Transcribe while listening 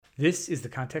This is the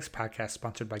Context Podcast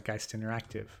sponsored by Geist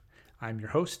Interactive. I'm your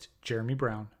host, Jeremy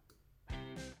Brown.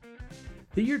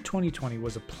 The year 2020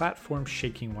 was a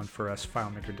platform-shaking one for us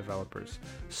FileMaker developers.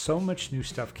 So much new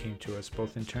stuff came to us,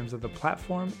 both in terms of the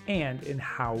platform and in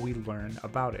how we learn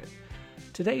about it.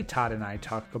 Today, Todd and I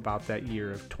talk about that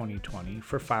year of 2020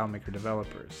 for FileMaker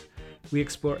developers. We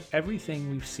explore everything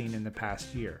we've seen in the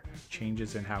past year,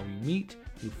 changes in how we meet,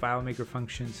 new FileMaker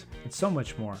functions, and so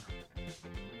much more.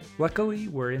 Luckily,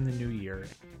 we're in the new year,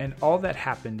 and all that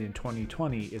happened in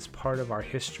 2020 is part of our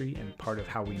history and part of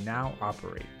how we now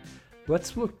operate.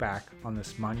 Let's look back on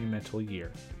this monumental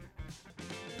year.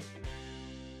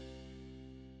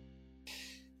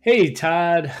 Hey,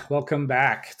 Todd. Welcome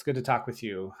back. It's good to talk with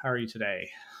you. How are you today?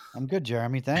 I'm good,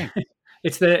 Jeremy. Thanks.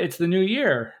 It's the new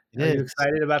year. It Are is. you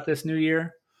excited about this new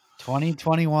year?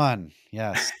 2021.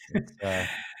 Yes.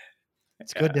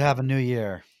 It's good to have a new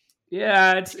year.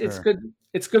 Yeah, it's Sure. good.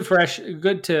 It's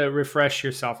good to refresh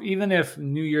yourself. Even if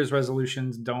New Year's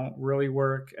resolutions don't really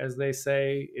work, as they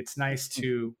say, it's nice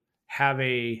to have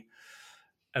a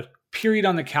period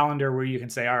on the calendar where you can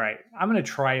say, all right, I'm going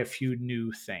to try a few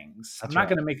new things. That's I'm not right.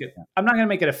 going to make it, I'm not going to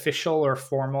make it official or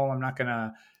formal. I'm not going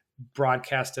to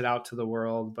broadcast it out to the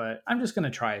world, but I'm just going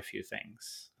to try a few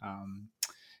things.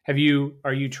 Are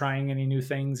you trying any new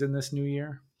things in this new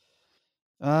year?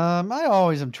 I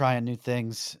always am trying new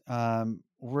things,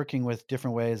 working with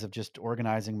different ways of just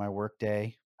organizing my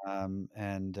workday,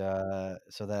 and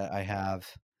so that I have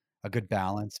a good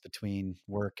balance between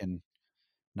work and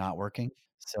not working.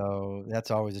 So that's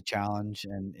always a challenge,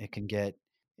 and it can get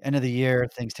end of the year.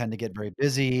 Things tend to get very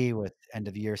busy with end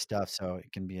of year stuff, so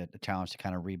it can be a challenge to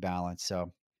kind of rebalance.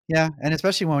 So yeah, and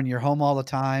especially when you're home all the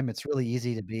time, it's really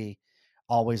easy to be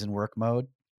always in work mode.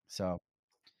 So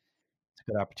it's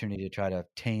a good opportunity to try to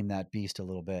tame that beast a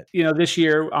little bit. This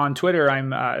year on Twitter,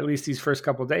 I'm at least these first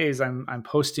couple of days, I'm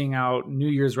posting out New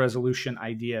Year's resolution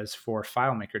ideas for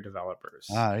FileMaker developers.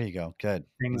 Ah, there you go. Good.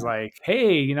 Things like,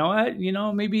 hey, you know what?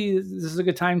 Maybe this is a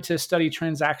good time to study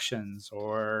transactions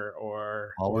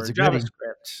or Always a goodie.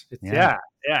 JavaScript. Yeah.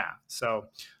 Yeah. So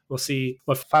we'll see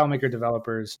what FileMaker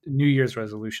developers' New Year's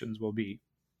resolutions will be.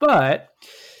 But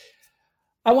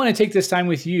I want to take this time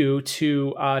with you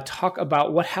to talk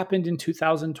about what happened in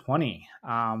 2020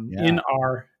 Yeah.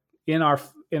 in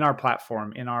our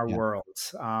platform, in our Yeah.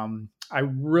 worlds.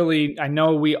 I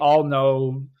know we all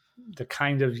know the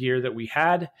kind of year that we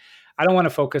had. I don't want to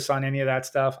focus on any of that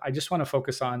stuff. I just want to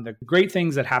focus on the great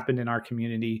things that happened in our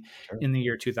community Sure. in the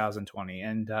year 2020.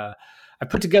 And I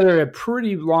put together a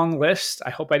pretty long list.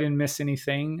 I hope I didn't miss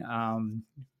anything.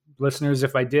 Listeners,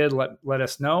 if I did, let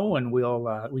us know, and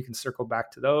we can circle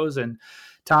back to those. And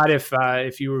Todd,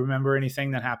 if you remember anything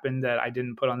that happened that I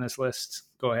didn't put on this list,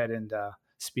 go ahead and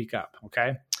speak up.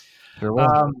 Okay. Sure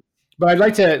will. But I'd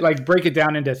like to break it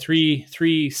down into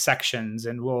three sections,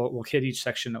 and we'll hit each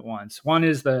section at once. One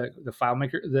is the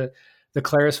FileMaker, the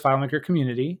Claris FileMaker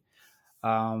community.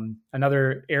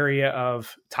 Another area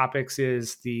of topics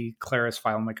is the Claris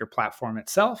FileMaker platform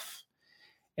itself.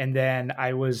 And then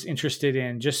I was interested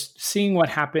in just seeing what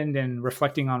happened and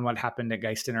reflecting on what happened at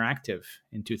Geist Interactive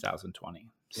in 2020.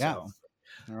 Yeah. So All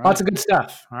lots right. of good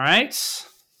stuff. All right.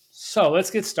 So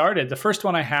let's get started. The first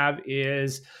one I have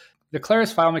is the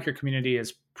Claris FileMaker community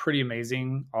is pretty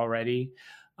amazing already.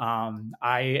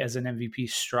 I, as an MVP,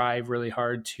 strive really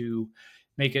hard to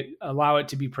allow it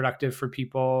to be productive for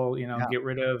people, get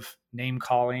rid of name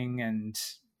calling and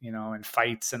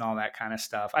fights and all that kind of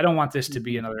stuff. I don't want this to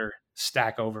be another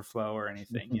Stack Overflow or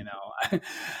anything,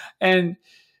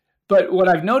 But what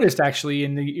I've noticed actually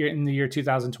in the year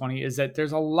 2020 is that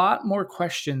there's a lot more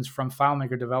questions from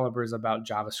FileMaker developers about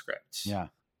JavaScript. Yeah.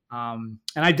 And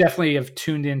I definitely have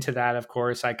tuned into that. Of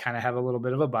course, I kind of have a little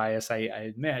bit of a bias, I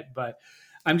admit, but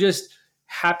I'm just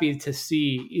happy to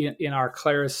see in our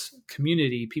Claris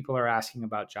community, people are asking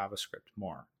about JavaScript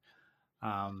more.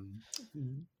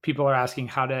 People are asking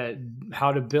how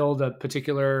to build a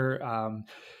particular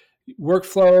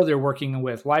workflow. They're working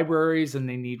with libraries and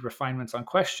they need refinements on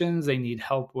questions. They need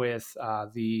help with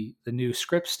the new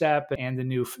script step and the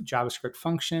new JavaScript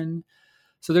function.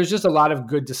 So there's just a lot of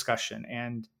good discussion,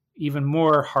 and even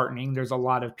more heartening, there's a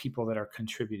lot of people that are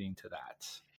contributing to that.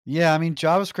 Yeah, I mean,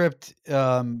 JavaScript,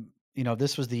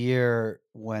 this was the year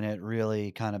when it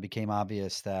really kind of became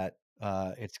obvious that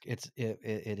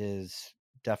it is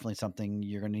definitely something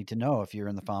you're going to need to know if you're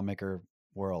in the FileMaker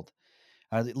world.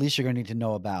 At least you're going to need to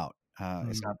know about.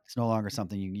 It's no longer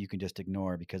something you can just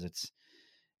ignore, because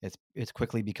it's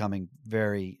quickly becoming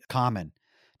very common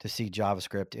to see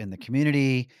JavaScript in the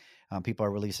community. People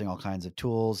are releasing all kinds of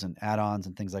tools and add-ons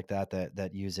and things like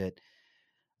that use it.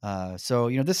 So,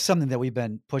 this is something that we've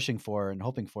been pushing for and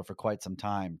hoping for quite some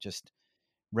time. Just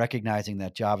recognizing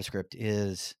that JavaScript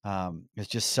is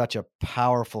just such a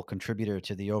powerful contributor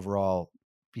to the overall,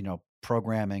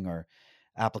 programming or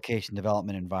application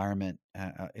development environment,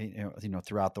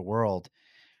 throughout the world.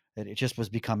 It just was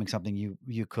becoming something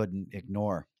you couldn't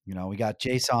ignore. We got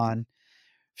JSON a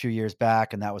few years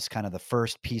back, and that was kind of the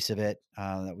first piece of it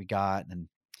that we got, and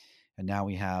now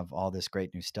we have all this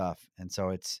great new stuff. And so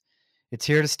it's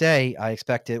here to stay. I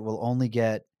expect it will only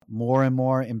get more and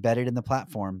more embedded in the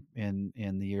platform in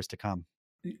the years to come.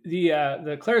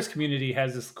 The Claris community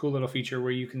has this cool little feature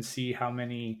where you can see how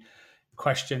many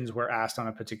questions were asked on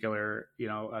a particular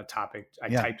topic. I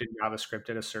typed in JavaScript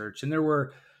at a search, and there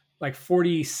were like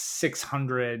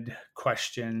 4,600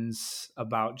 questions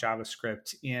about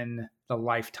JavaScript in the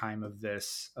lifetime of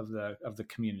the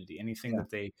community. Anything that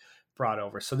they brought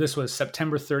over. So this was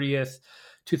September 30th,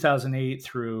 2008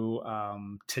 through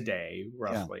today,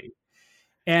 roughly,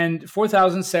 and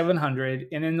 4,700.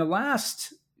 And in the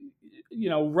last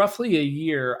roughly a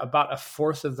year, about a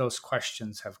fourth of those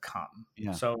questions have come.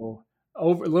 So a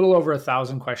little over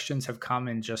 1,000 questions have come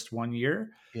in just 1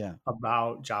 year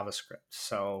about JavaScript.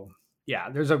 So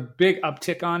there's a big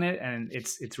uptick on it, and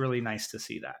it's really nice to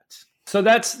see that. So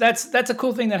that's a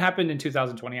cool thing that happened in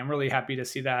 2020. I'm really happy to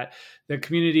see that the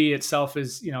community itself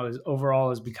is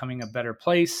overall is becoming a better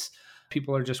place.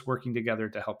 People are just working together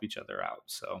to help each other out.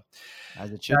 So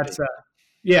as it should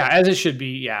be. As it should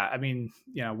be. Yeah. I mean,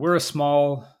 we're a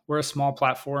small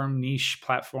platform, niche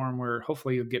platform where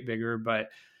hopefully you'll get bigger, but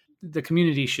the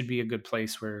community should be a good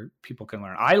place where people can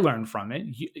learn. I learned from it.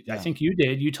 I think you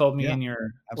did. You told me in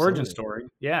your origin story.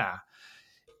 Yeah.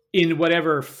 In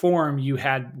whatever form you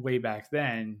had way back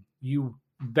then, you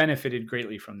benefited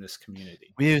greatly from this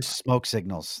community. We use smoke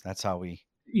signals. That's how we.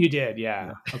 You did.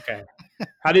 Yeah. Okay.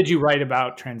 How did you write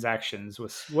about transactions?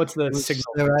 What's the signal?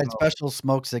 There had special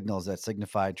smoke signals that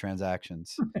signified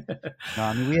transactions. No,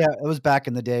 I mean, it was back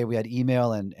in the day. We had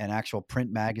email and actual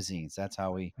print magazines. That's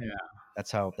how we. Yeah.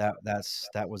 That's how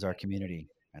that was our community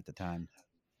at the time.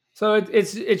 So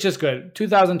it's just good.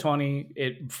 2020,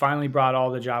 it finally brought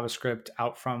all the JavaScript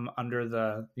out from under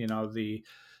the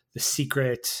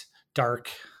secret dark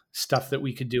stuff that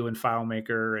we could do in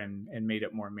FileMaker and made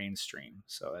it more mainstream.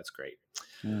 So that's great.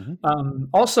 Mm-hmm.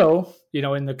 Also,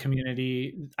 in the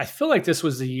community, I feel like this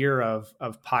was the year of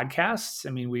podcasts. I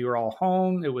mean, we were all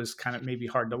home. It was kind of maybe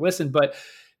hard to listen, but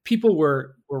people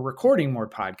were recording more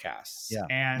podcasts. Yeah.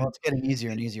 And it's getting easier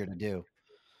and easier to do.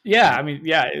 Yeah. I mean,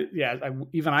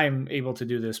 even I am able to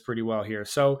do this pretty well here.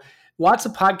 So lots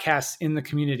of podcasts in the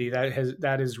community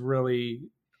that is really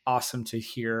awesome to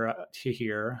hear.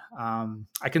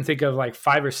 I can think of like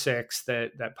 5 or 6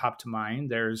 that pop to mind.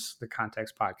 There's the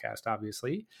Context podcast,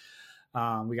 obviously.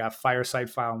 We got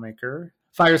Fireside FileMaker.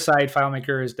 Fireside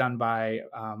FileMaker is done by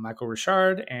Michael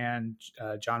Richard and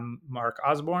John Mark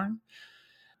Osborne.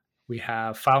 We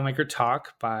have FileMaker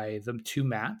Talk by the 2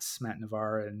 Matts, Matt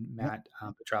Navarre and Matt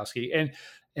Petrowski.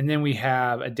 And then we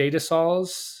have a Data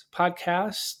Sols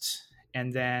podcast,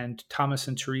 and then Thomas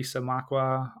and Teresa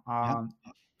Makwa on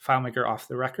FileMaker Off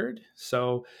the Record.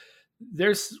 So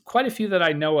there's quite a few that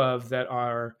I know of that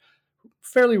are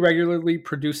fairly regularly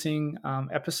producing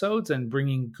episodes and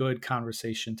bringing good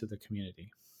conversation to the community.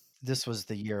 This was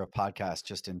the year of podcasts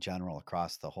just in general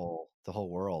across the whole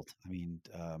world. I mean,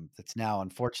 it's now,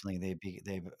 unfortunately,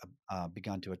 they've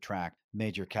begun to attract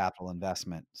major capital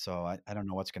investment. So I don't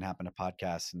know what's going to happen to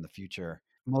podcasts in the future.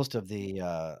 Most of the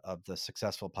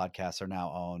successful podcasts are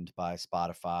now owned by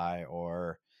Spotify,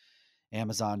 or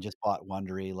Amazon just bought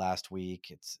Wondery last week.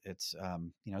 It's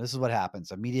this is what happens.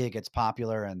 A media gets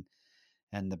popular,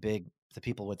 and the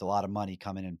people with a lot of money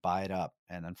come in and buy it up.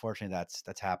 And unfortunately,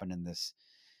 that's happened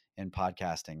in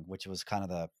podcasting, which was kind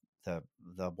of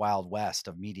the Wild West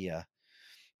of media.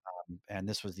 And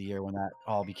this was the year when that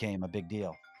all became a big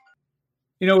deal.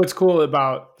 What's cool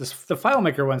about the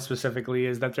FileMaker one specifically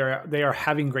is that they are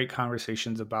having great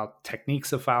conversations about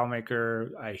techniques of FileMaker.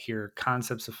 I hear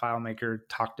concepts of FileMaker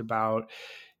talked about,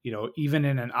 even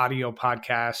in an audio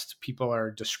podcast, people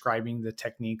are describing the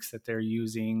techniques that they're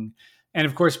using. And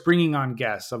of course, bringing on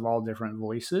guests of all different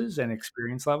voices and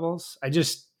experience levels.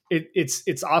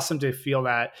 It's awesome to feel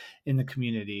that in the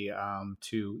community.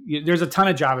 There's a ton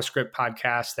of JavaScript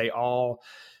podcasts. They all,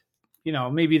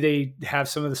 maybe they have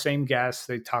some of the same guests.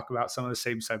 They talk about some of the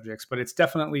same subjects, but it's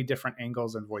definitely different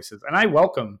angles and voices. And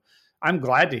I'm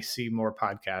glad to see more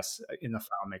podcasts in the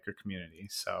FileMaker community.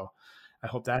 So I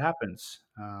hope that happens.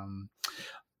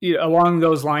 along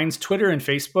those lines, Twitter and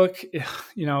Facebook,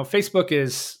 Facebook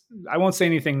is, I won't say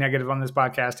anything negative on this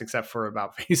podcast except for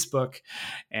about Facebook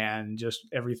and just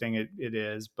everything it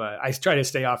is. But I try to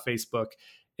stay off Facebook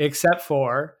except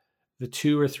for the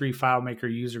 2 or 3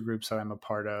 FileMaker user groups that I'm a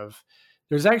part of.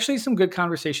 There's actually some good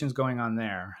conversations going on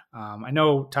there. I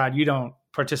know, Todd, you don't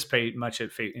participate much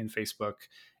in Facebook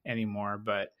anymore,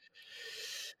 but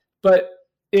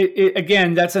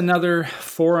again, that's another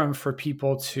forum for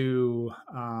people to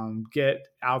get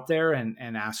out there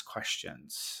and ask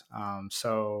questions.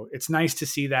 So it's nice to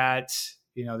see that.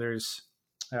 There's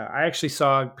I actually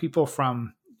saw people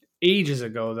from ages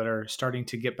ago that are starting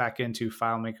to get back into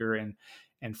FileMaker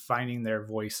and finding their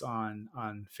voice on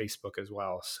Facebook as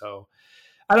well. So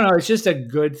I don't know. It's just a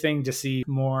good thing to see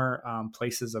more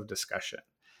places of discussion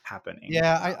happening.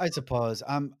 Yeah, I suppose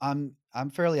I'm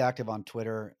fairly active on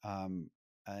Twitter,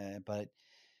 but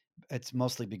it's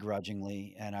mostly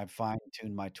begrudgingly, and I've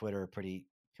fine-tuned my Twitter pretty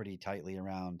tightly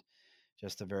around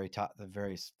just the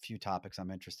very few topics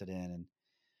I'm interested in,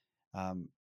 um,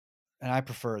 and I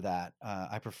prefer that.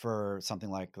 I prefer something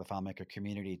like the FileMaker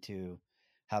community to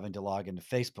having to log into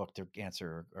Facebook to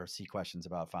answer or see questions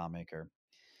about FileMaker.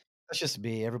 That's just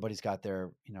me. Everybody's got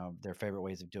their favorite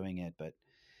ways of doing it, but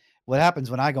what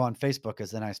happens when I go on Facebook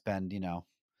is then I spend,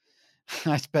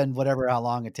 I spend how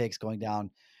long it takes going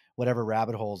down whatever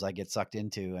rabbit holes I get sucked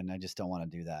into, and I just don't want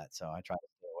to do that. So I try to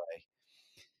stay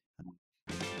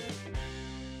away.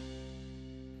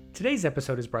 Today's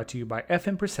episode is brought to you by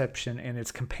FM Perception and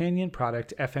its companion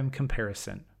product, FM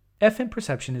Comparison. FM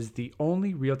Perception is the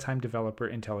only real-time developer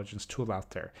intelligence tool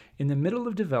out there. In the middle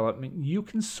of development, you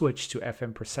can switch to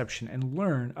FM Perception and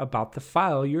learn about the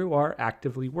file you are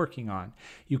actively working on.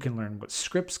 You can learn what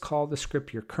scripts call the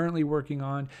script you're currently working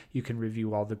on. You can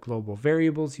review all the global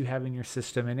variables you have in your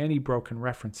system and any broken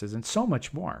references, and so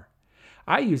much more.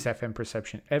 I use FM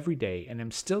Perception every day and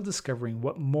am still discovering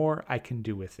what more I can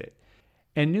do with it.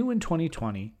 And new in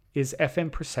 2020 is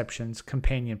FM Perception's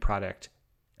companion product,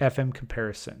 FM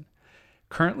Comparison.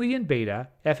 Currently in beta,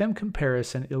 FM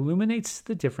Comparison illuminates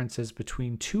the differences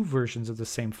between 2 versions of the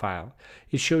same file.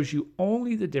 It shows you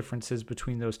only the differences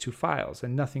between those 2 files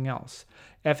and nothing else.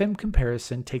 FM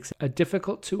Comparison takes a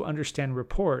difficult to understand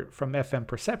report from FM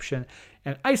Perception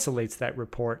and isolates that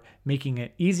report, making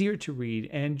it easier to read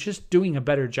and just doing a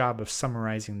better job of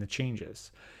summarizing the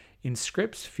changes. In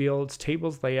scripts, fields,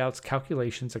 tables, layouts,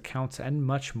 calculations, accounts, and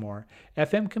much more,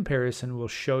 FM Comparison will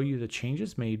show you the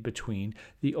changes made between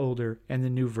the older and the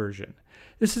new version.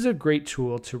 This is a great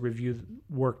tool to review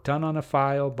work done on a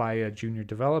file by a junior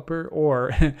developer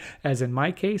or, as in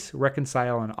my case,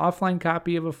 reconcile an offline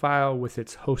copy of a file with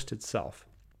its host itself.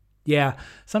 Yeah,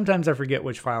 sometimes I forget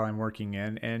which file I'm working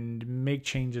in and make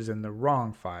changes in the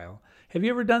wrong file. Have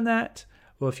you ever done that?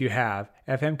 Well, if you have,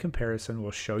 FM Comparison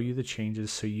will show you the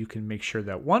changes so you can make sure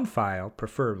that one file,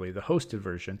 preferably the hosted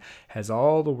version, has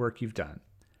all the work you've done.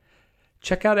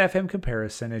 Check out FM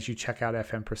Comparison as you check out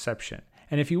FM Perception.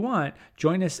 And if you want,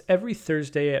 join us every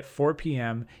Thursday at 4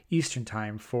 p.m. Eastern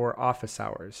Time for office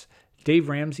hours. Dave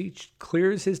Ramsey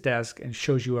clears his desk and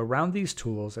shows you around these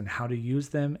tools and how to use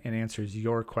them and answers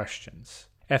your questions.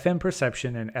 FM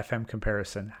Perception and FM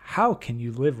Comparison. How can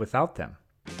you live without them?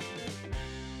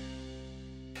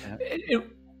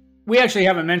 We actually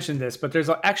haven't mentioned this, but there's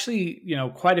actually,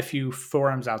 quite a few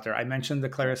forums out there. I mentioned the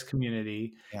Claris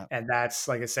community, and that's,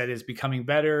 like I said, is becoming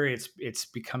better. It's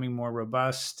becoming more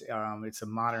robust. It's a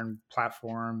modern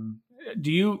platform.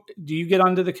 Do you get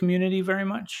onto the community very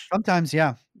much? Sometimes,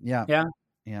 yeah,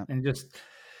 and just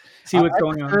see what's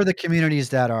going on. I prefer the communities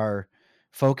that are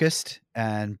focused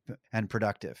and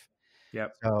productive.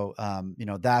 Yep. So,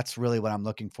 that's really what I'm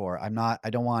looking for. I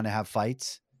don't want to have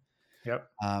fights. Yep.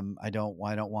 I don't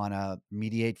want to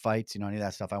mediate fights, any of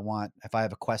that stuff. If I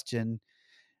have a question,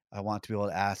 I want to be able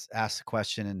to ask the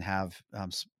question and have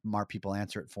smart people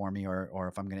answer it for me, or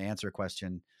if I'm going to answer a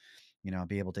question,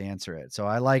 be able to answer it. So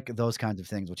I like those kinds of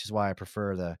things, which is why I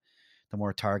prefer the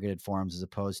more targeted forums as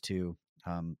opposed to,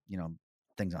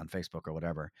 things on Facebook or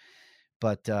whatever.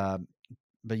 But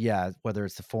yeah, whether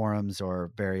it's the forums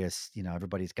or various,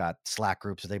 everybody's got Slack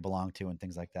groups that they belong to and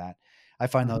things like that. I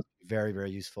find those very, very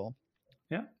useful.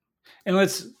 Yeah. And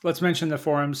let's mention the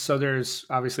forums. So there's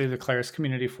obviously the Claris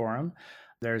community forum.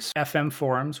 There's FM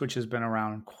forums, which has been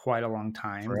around quite a long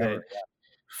time.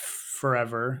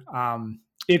 Forever.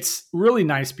 It's really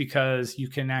nice because you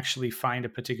can actually find a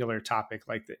particular topic,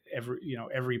 like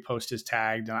every post is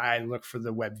tagged, and I look for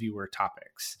the web viewer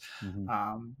topics,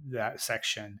 that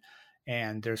section.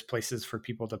 And there's places for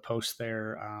people to post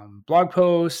their blog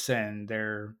posts and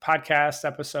their podcast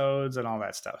episodes and all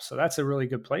that stuff. So that's a really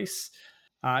good place.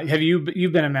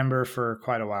 You've been a member for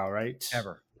quite a while, right?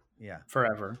 Ever. Yeah.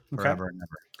 Forever. Okay. Forever and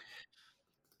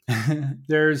ever.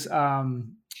 There's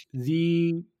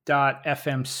the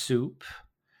 .fm soup,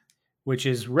 which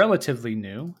is relatively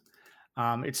new.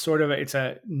 It's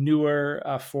a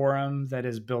newer forum that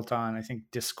is built on, I think,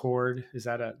 Discord.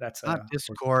 That's Not a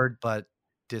Discord, but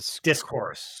Discourse.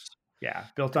 discourse? Yeah,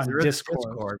 built 'Cause on there is a Discord.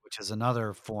 Discord, which is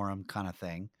another forum kinda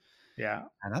thing, Yeah.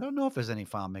 and I don't know if there's any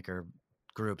FileMaker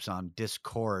groups on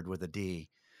Discord with a D,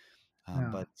 Yeah.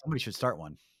 but somebody should start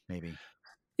one, maybe.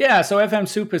 Yeah, so FM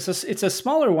Soup it's a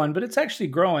smaller one, but it's actually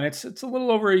growing. It's a little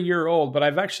over a year old, but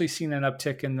I've actually seen an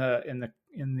uptick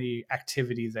in the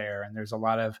activity there, and there's a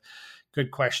lot of good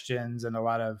questions and a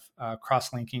lot of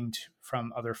cross linking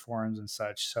from other forums and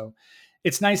such. So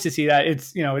it's nice to see that.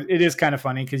 It's it is kind of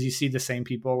funny because you see the same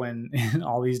people in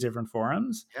all these different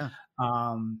forums, Yeah.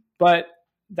 but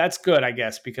that's good, I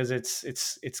guess, because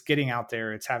it's getting out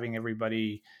there. It's having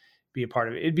everybody be a part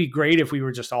of it. It'd be great if we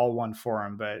were just all one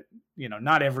forum, but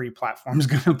not every platform is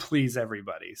going to please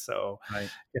everybody. So Right.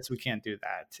 I guess we can't do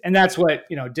that. And that's what,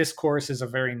 Discourse is a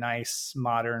very nice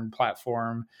modern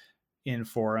platform in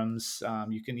forums.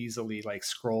 You can easily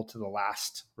scroll to the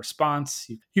last response.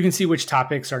 You can see which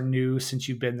topics are new since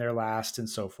you've been there last and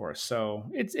so forth. So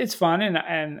it's fun.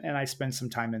 And I spend some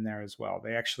time in there as well.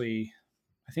 They actually,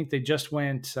 I think they just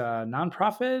went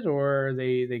nonprofit, or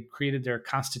they created their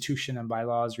constitution and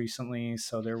bylaws recently,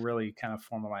 so they're really kind of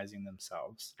formalizing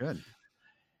themselves. Good.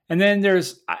 And then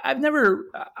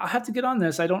I'll have to get on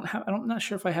this. I'm not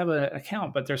sure if I have an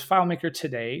account, but there's FileMaker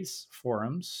Today's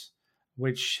forums,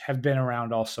 which have been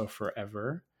around also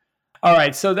forever. All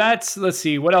right, so let's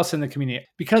see what else in the community.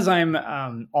 Because I'm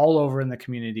all over in the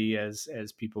community, as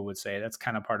people would say, that's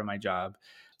kind of part of my job.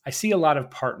 I see a lot of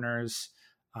partners,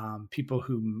 people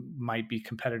who might be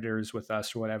competitors with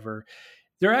us or whatever.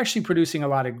 They're actually producing a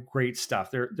lot of great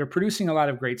stuff. They're producing a lot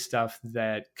of great stuff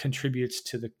that contributes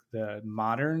to the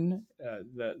modern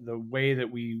the way that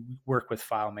we work with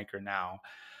FileMaker now.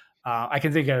 I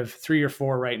can think of 3 or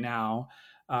 4 right now.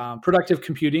 Productive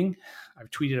computing. I've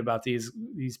tweeted about these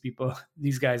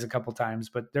these guys a couple times,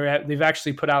 but they've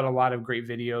actually put out a lot of great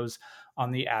videos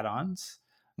on the add-ons,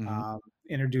 Mhm.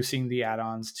 introducing the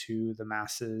add-ons to the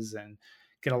masses, and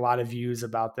get a lot of views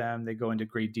about them. They go into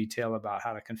great detail about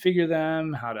how to configure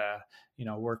them, how to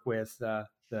work with the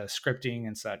scripting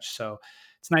and such. So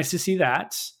it's nice to see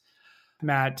that.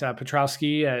 Matt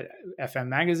Petrowski at FM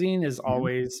Magazine is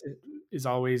Mhm.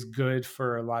 always good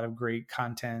for a lot of great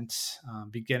content.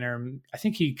 Beginner, I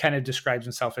think he kind of describes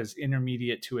himself as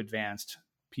intermediate to advanced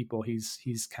people.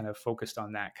 He's kind of focused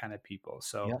on that kind of people.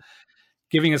 So Yep.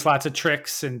 giving us lots of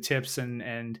tricks and tips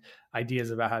and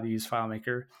ideas about how to use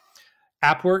FileMaker.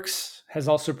 AppWorks has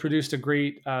also produced a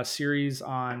great series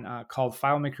on called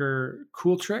FileMaker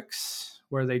Cool Tricks,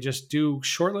 where they just do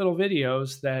short little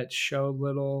videos that show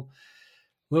little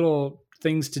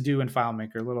things to do in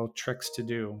FileMaker, little tricks to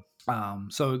do.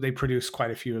 So they produce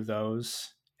quite a few of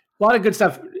those. A lot of good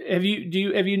stuff. Have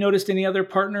you noticed any other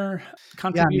partner Yeah, I mean,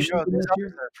 contributions in there's this others year?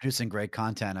 that are producing great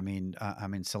content.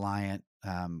 Soliant,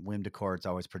 Wim Decor's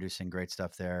always producing great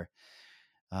stuff there.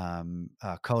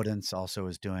 Codance also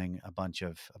is doing a bunch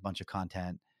of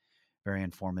content, very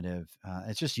informative.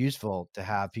 It's just useful to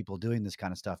have people doing this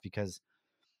kind of stuff because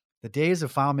the days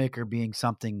of FileMaker being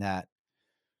something that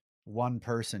one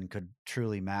person could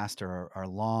truly master are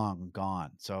long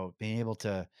gone. So being able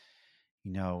to,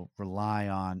 rely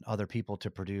on other people to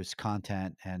produce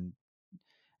content and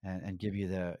give you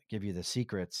the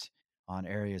secrets on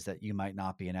areas that you might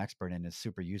not be an expert in is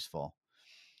super useful.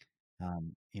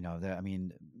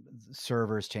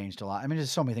 Servers changed a lot. I mean, there's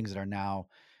so many things that are now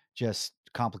just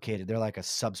complicated. They're like a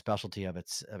subspecialty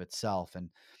of itself,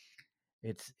 and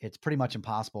it's pretty much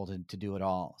impossible to do it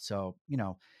all. So,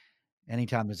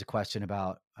 anytime there's a question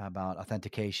about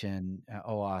authentication,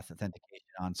 OAuth authentication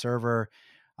on server,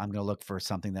 I'm going to look for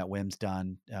something that Wim's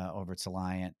done over at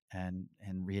Soliant and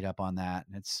read up on that,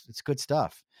 and it's good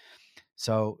stuff.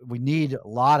 So we need a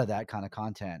lot of that kind of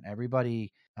content.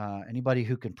 Anybody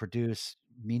who can produce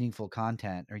meaningful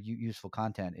content or useful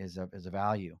content is a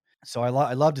value. So I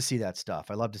love to see that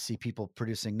stuff. I love to see people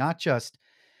producing not just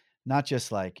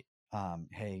like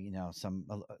hey, some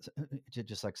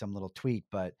just like some little tweet,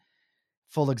 but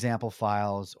full example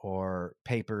files or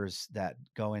papers that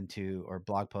go into or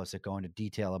blog posts that go into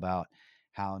detail about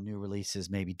how new releases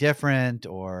may be different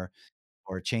or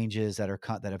changes that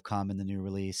have come in the new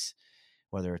release,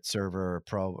 whether it's server or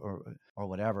pro or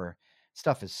whatever.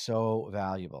 Stuff is so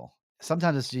valuable.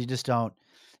 Sometimes you just don't.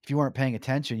 If you weren't paying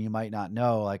attention, you might not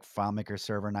know. Like FileMaker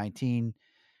Server 19.2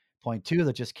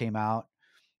 that just came out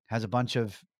has a bunch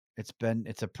of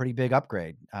it's a pretty big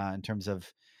upgrade in terms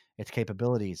of its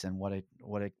capabilities and what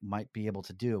it might be able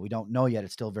to do. We don't know yet;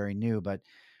 it's still very new, but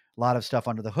a lot of stuff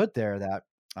under the hood there that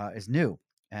is new,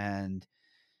 and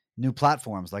new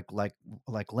platforms like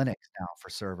Linux now for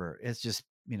server. It's just,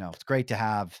 it's great to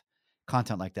have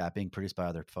content like that being produced by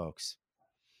other folks.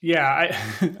 Yeah,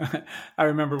 I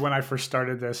remember when I first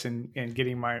started this and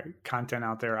getting my content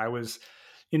out there, I was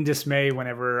in dismay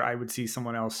whenever I would see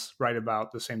someone else write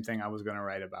about the same thing I was going to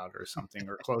write about or something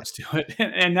or close to it.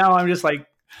 And now I'm just like,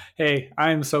 hey,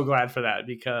 I'm so glad for that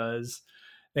because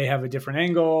they have a different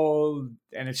angle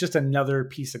and it's just another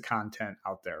piece of content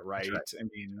out there, That's right? right. I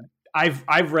mean,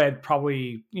 I've read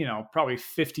probably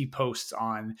 50 posts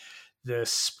on the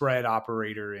spread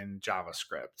operator in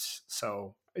JavaScript.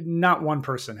 So not one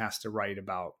person has to write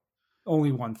about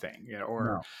only one thing,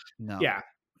 or No, no. yeah,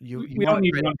 You we want don't to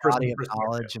need create one a body person's of perspective.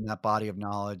 knowledge, and that body of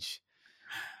knowledge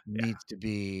Yeah. needs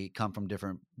to come from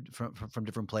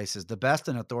different places. The best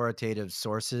and authoritative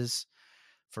sources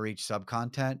for each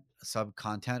subcontent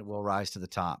will rise to the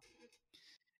top,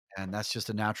 and that's just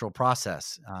a natural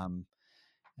process.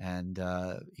 And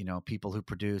people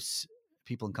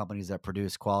and companies that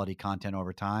produce quality content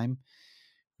over time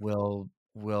will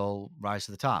rise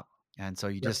to the top. And so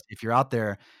Yep. if you're out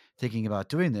there thinking about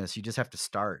doing this, you just have to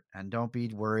start, and don't be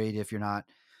worried if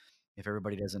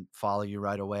everybody doesn't follow you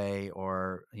right away,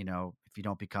 or if you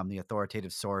don't become the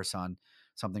authoritative source on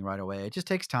something right away. It just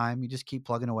takes time. You just keep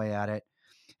plugging away at it,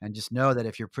 and just know that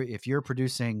if you're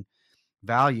producing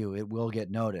value, it will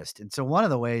get noticed. And so one of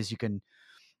the ways you can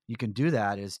do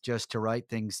that is just to write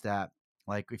things that,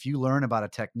 like, if you learn about a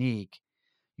technique,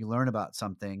 you learn about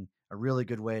something, a really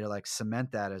good way to like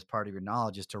cement that as part of your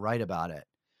knowledge is to write about it.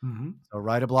 Mm-hmm. So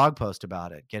write a blog post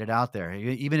about it, get it out there,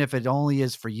 even if it only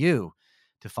is for you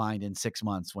to find in 6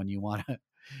 months when you want to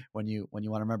when you want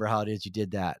to remember how it is you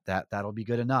did that'll be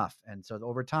good enough. And so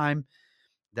over time,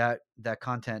 that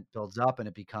content builds up, and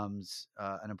it becomes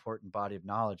an important body of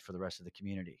knowledge for the rest of the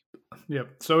community.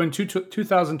 Yep. So in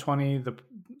 2020, the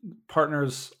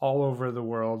partners all over the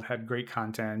world had great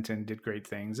content and did great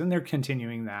things, and they're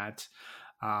continuing that.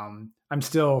 I'm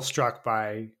still struck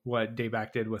by what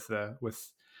Dayback did with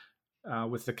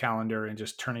the calendar and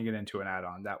just turning it into an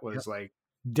add-on. That Yep. was like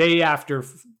day after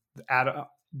add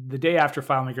the day after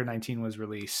FileMaker 19 was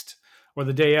released, or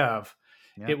the day of,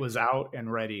 Yep. it was out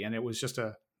and ready, and it was just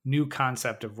a new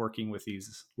concept of working with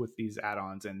these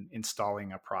add-ons and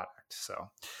installing a product. So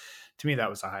to me, that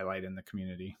was a highlight in the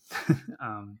community.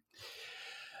 um,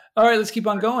 all right, let's keep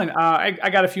on going. I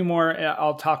got a few more.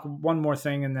 I'll talk one more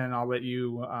thing, and then I'll let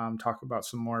you talk about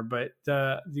some more. But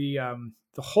the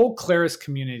whole Claris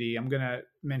community, I'm going to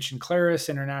mention Claris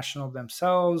International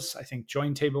themselves. I think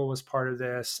Jointable was part of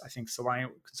this. I think Soliant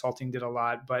Consulting did a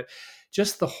lot, but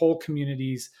just the whole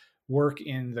community's work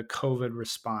in the COVID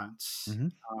response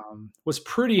Mm-hmm. was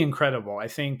pretty incredible. I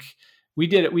think we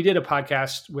did a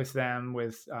podcast with them,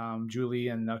 with Julie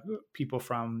and the people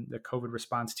from the COVID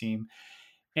response team.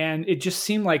 And it just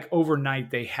seemed like overnight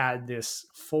they had this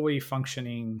fully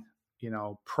functioning,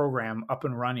 program up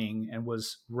and running and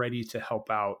was ready to help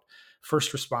out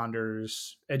first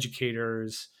responders,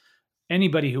 educators,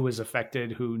 anybody who was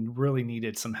affected who really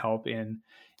needed some help in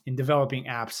developing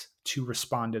apps to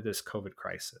respond to this COVID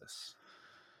crisis.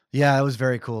 Yeah, it was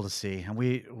very cool to see. And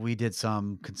we did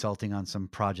some consulting on some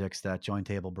projects that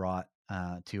Jointable brought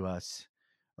to us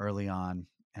early on,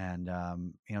 and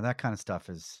that kind of stuff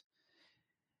is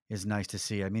nice to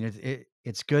see. I mean,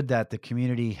 it's good that the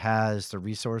community has the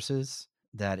resources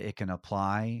that it can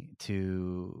apply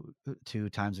to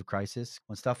times of crisis.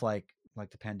 When stuff like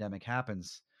the pandemic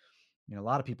happens, a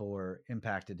lot of people were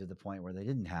impacted to the point where they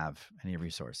didn't have any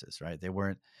resources, right? They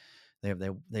weren't they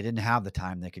didn't have the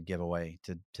time they could give away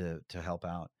to help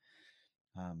out.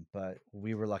 But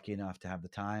we were lucky enough to have the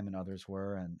time, and others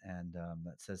were, and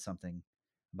that says something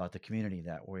about the community,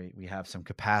 that we have some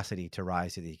capacity to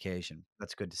rise to the occasion.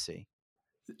 That's good to see.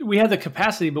 We had the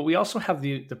capacity, but we also have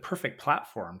the perfect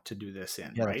platform to do this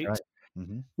in, Yeah, that's right? right.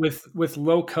 Mm-hmm. With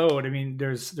low code. I mean,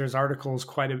 there's articles,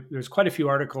 there's quite a few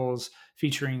articles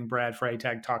featuring Brad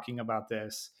Freytag talking about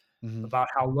this, Mm-hmm. about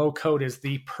how low code is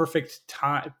the perfect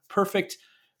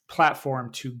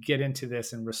platform to get into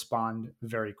this and respond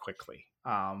very quickly.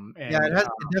 Yeah, it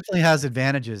definitely has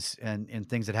advantages and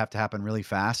things that have to happen really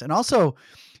fast, and also,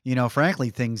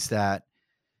 frankly, things that,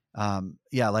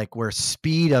 like where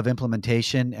speed of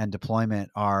implementation and deployment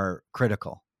are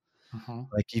critical. uh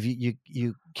Like if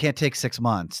you can't take 6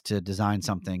 months to design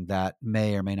something that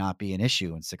may or may not be an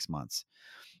issue in 6 months.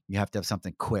 You have to have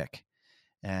something quick,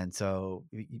 and so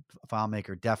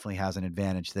FileMaker definitely has an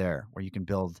advantage there, where you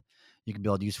you can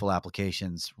build useful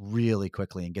applications really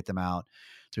quickly and get them out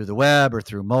through the web or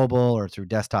through mobile or through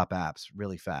desktop apps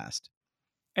really fast.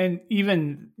 And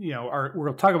even,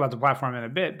 we'll talk about the platform in a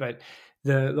bit, but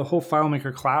the whole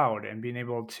FileMaker cloud and being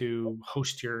able to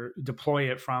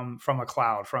deploy it from a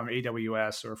cloud, from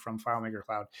AWS or from FileMaker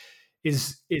cloud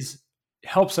is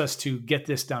helps us to get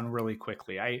this done really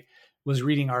quickly. I was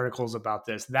reading articles about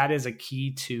this. That is a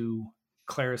key to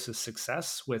Claris's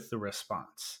success with the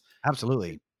response.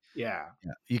 Absolutely. Yeah.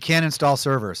 You can't install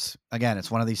servers. Again, it's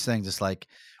one of these things. It's like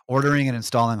ordering and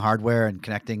installing hardware and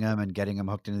connecting them and getting them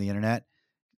hooked into the internet.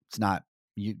 It's not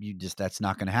you just that's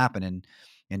not going to happen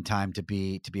in time to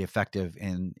be effective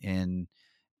in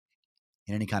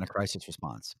any kind of crisis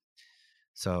response.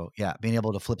 So yeah, being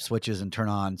able to flip switches and turn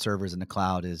on servers in the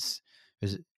cloud is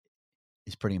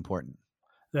pretty important.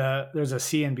 There's a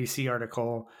CNBC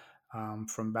article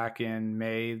from back in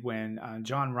May when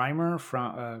John Reimer,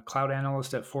 from a cloud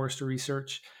analyst at Forrester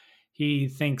Research, he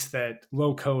thinks that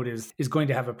low code is going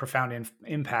to have a profound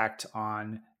impact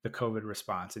on the COVID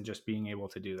response and just being able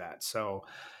to do that. So,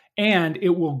 and it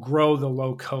will grow the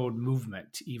low code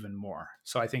movement even more.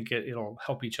 So I think it'll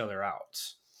help each other out.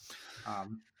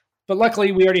 But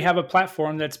luckily, we already have a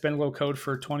platform that's been low code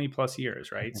for 20 plus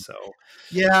years, right? So,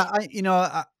 yeah,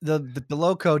 the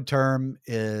low code term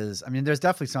is, I mean, there's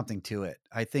definitely something to it.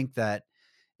 I think that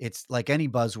it's like any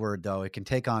buzzword, though, it can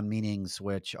take on meanings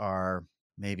which are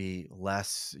maybe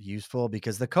less useful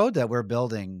because the code that we're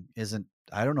building isn't,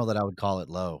 I don't know that I would call it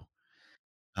low.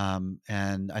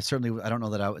 And I don't know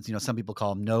that some people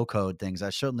call them no code things. I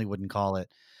certainly wouldn't call it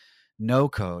no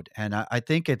code. And I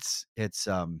think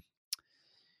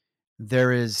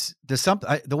there's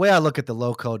something, the way I look at the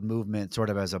low code movement sort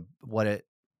of as what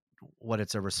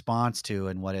it's a response to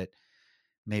and what it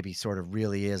maybe sort of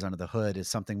really is under the hood is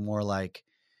something more like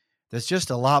there's just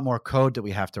a lot more code that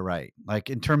we have to write. Like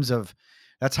in terms of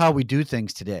that's how we do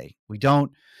things today. We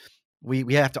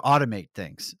have to automate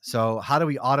things. So how do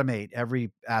we automate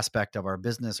every aspect of our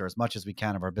business or as much as we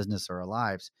can of our business or our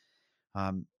lives?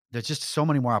 There's just so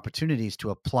many more opportunities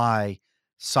to apply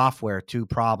software to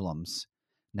problems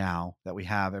now that we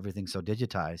have everything so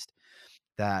digitized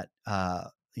that,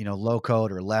 low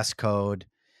code or less code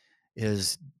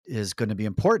is going to be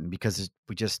important because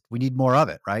we need more of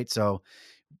it, right? So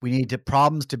we need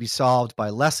problems to be solved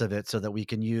by less of it so that we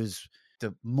can use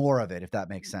the more of it, if that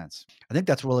makes sense. I think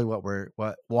that's really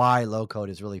why low code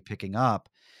is really picking up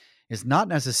is not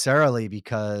necessarily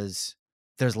because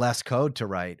there's less code to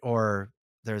write or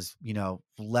there's,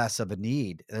 less of a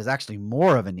need. There's actually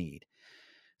more of a need.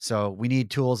 So we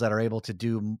need tools that are able to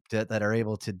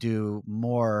do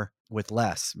more with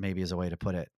less, maybe is a way to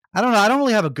put it. I don't know. I don't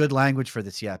really have a good language for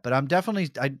this yet, but I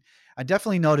definitely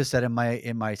noticed that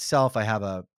in myself, I have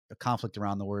a conflict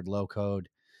around the word low code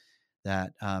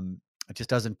that it just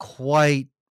doesn't quite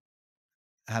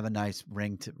have a nice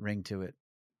ring to it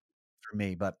for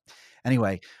me. But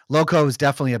anyway, low code is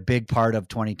definitely a big part of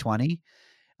 2020.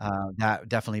 That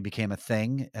definitely became a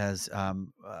thing as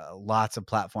lots of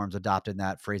platforms adopted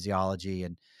that phraseology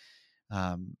and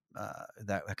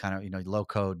that kind of low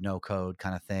code, no code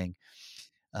kind of thing.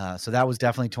 So that was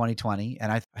definitely 2020,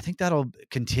 and I think that'll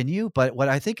continue. But what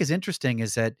I think is interesting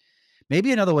is that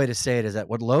maybe another way to say it is that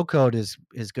what low code is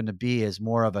going to be is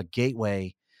more of a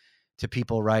gateway to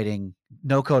people writing.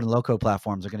 No code and low code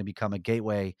platforms are going to become a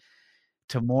gateway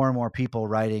to more and more people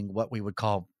writing what we would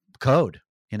call code,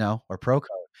 or pro code,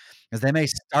 because they may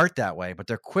start that way, but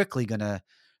they're quickly going to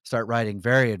start writing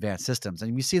very advanced systems.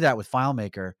 And you see that with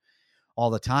FileMaker all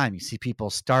the time. You see people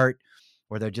start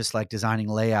where they're just like designing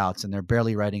layouts and they're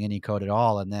barely writing any code at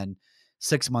all. And then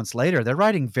 6 months later, they're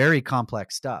writing very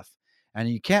complex stuff. And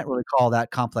you can't really call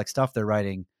that complex stuff they're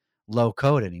writing low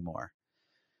code anymore.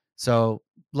 So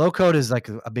low code is like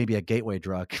maybe a gateway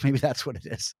drug. Maybe that's what it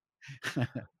is.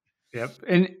 Yep.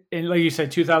 And like you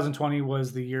said, 2020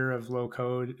 was the year of low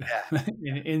code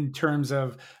in terms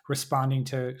of responding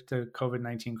to the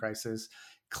COVID-19 crisis.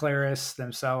 Claris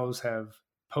themselves have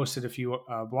posted a few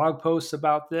blog posts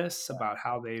about this, about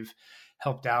how they've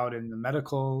helped out in the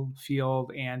medical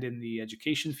field and in the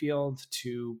education field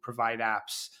to provide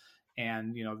apps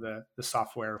and the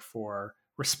software for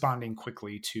responding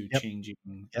quickly to changing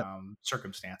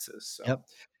circumstances. So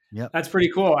Yep. that's pretty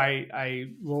cool.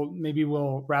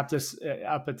 We'll wrap this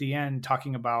up at the end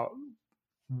talking about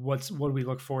what do we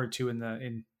look forward to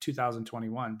in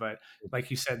 2021. But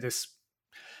like you said, this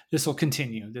will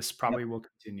continue. This probably will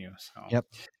continue. So Yep.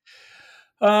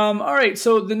 All right.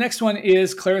 So the next one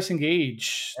is Claris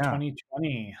Engage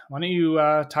 2020. Why don't you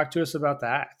talk to us about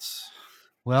that?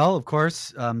 Well, of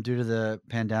course, due to the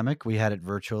pandemic, we had it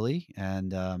virtually,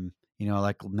 and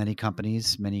like many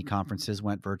companies, many conferences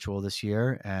went virtual this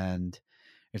year, and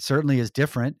it certainly is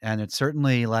different. And it's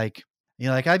certainly like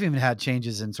I've even had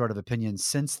changes in sort of opinions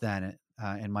since then,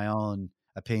 in my own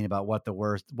opinion about what the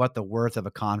worth of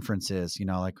a conference is.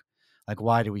 Like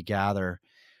why do we gather?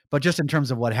 But just in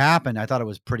terms of what happened, I thought it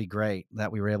was pretty great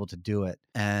that we were able to do it.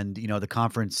 And the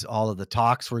conference, all of the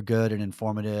talks were good and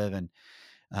informative, and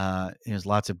there's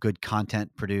lots of good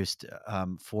content produced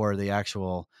for the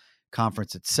actual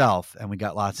conference itself, and we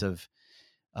got lots of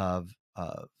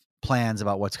plans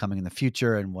about what's coming in the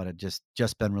future and what had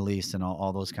just been released and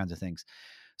all those kinds of things.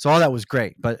 So all that was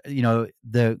great, but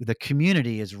the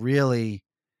community is really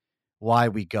why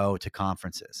we go to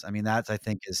conferences. I mean, that's, I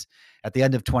think, is at the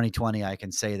end of 2020, I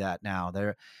can say that now.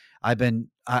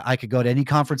 I could go to any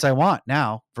conference I want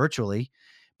now virtually,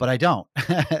 but I don't.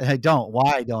 I don't.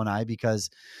 Why don't I?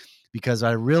 Because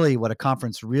what a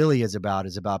conference really is about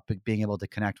being able to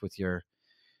connect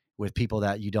with people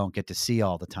that you don't get to see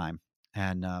all the time.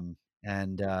 And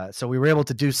so we were able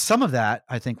to do some of that,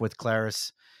 I think, with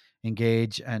Claris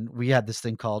Engage, and we had this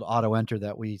thing called Auto Enter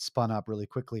that we spun up really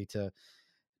quickly to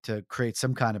create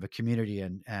some kind of a community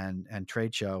and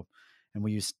trade show, and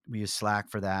we use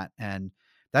Slack for that, and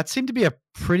that seemed to be a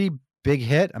pretty big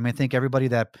hit. I mean, I think everybody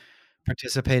that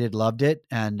participated loved it,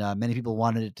 and many people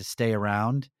wanted it to stay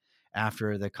around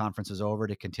after the conference was over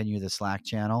to continue the Slack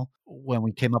channel. When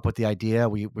we came up with the idea,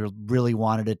 we really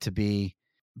wanted it to be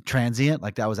transient.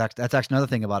 Like that's actually another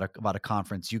thing about a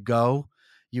conference. You go,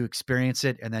 you experience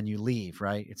it, and then you leave.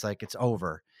 Right? It's like it's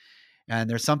over. And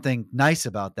there's something nice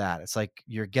about that. It's like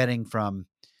you're getting from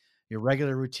your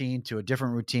regular routine to a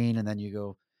different routine, and then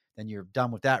you're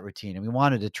done with that routine. And we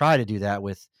wanted to try to do that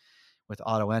with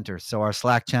Auto Enter. So our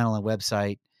Slack channel and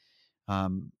website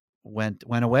went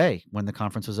away when the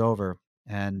conference was over,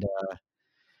 and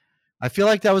I feel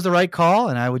like that was the right call,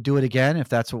 and I would do it again if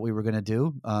that's what we were going to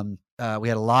do. We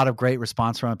had a lot of great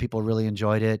response from it. People really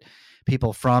enjoyed it. A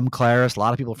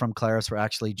lot of people from Claris were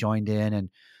actually joined in and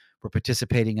were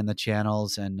participating in the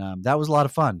channels, and that was a lot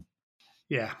of fun.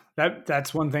 Yeah,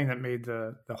 that's one thing that made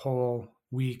the whole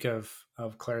week of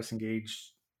Claris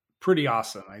Engage pretty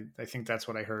awesome. I think that's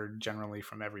what I heard generally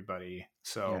from everybody. Yeah,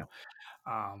 So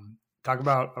talk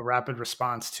about a rapid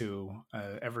response to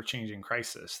ever changing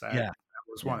crisis. That yeah,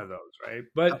 was yeah. one of those, right?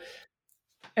 Yep.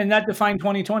 And that defined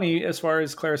 2020 as far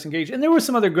as Claris Engage. And there was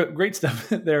some other great stuff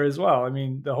there as well. I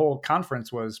mean, the whole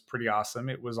conference was pretty awesome.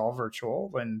 It was all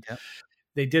virtual, and Yep.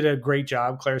 they did a great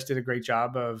job. Claris did a great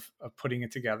job of putting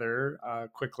it together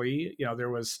quickly.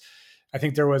 I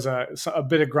think there was a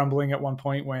bit of grumbling at one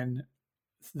point when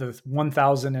the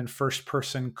 1,001st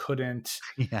person couldn't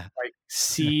Yeah. like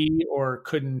see or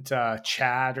couldn't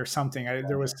chat or something.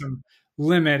 There was some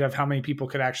limit of how many people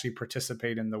could actually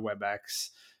participate in the WebEx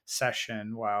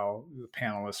session while the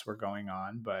panelists were going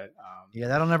on. But Yeah,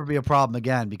 that'll never be a problem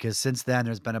again, because since then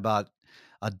there's been about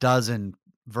a dozen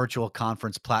virtual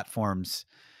conference platforms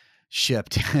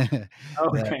shipped that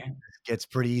okay, gets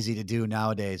pretty easy to do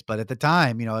nowadays. But at the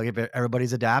time,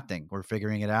 everybody's adapting. We're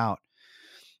figuring it out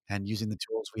and using the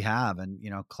tools we have. And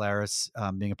Claris,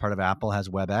 being a part of Apple, has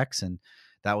WebEx, and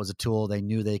that was a tool they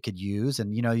knew they could use.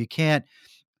 And you can't,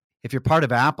 if you're part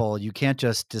of Apple, you can't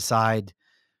just decide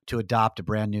to adopt a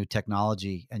brand new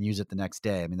technology and use it the next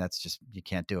day. I mean, that's just, you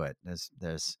can't do it.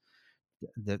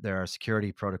 There are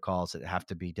security protocols that have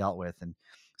to be dealt with, and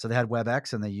so they had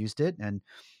WebEx and they used it. And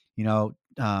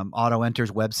Auto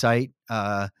Enter's website,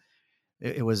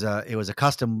 it was a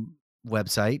custom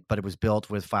website, but it was built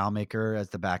with FileMaker as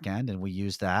the back end, and we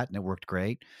used that, and it worked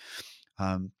great.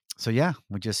 So yeah,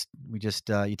 we just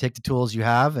you take the tools you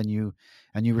have and you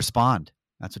respond.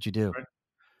 That's what you do. right.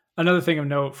 Another thing of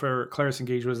note for Claris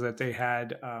Engage was that they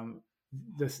had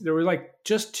there were like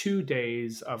just 2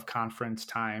 days of conference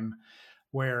time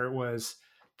where it was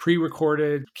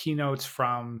pre-recorded keynotes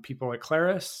from people at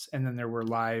Claris, and then there were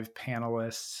live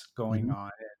panelists going Mhm.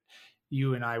 on.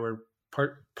 You and I were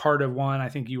part of one. I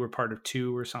think you were part of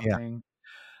two or Yeah. something.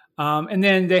 And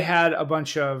then they had a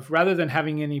bunch of, rather than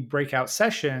having any breakout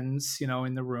sessions,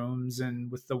 in the rooms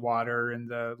and with the water and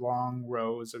the long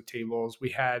rows of tables, we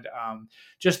had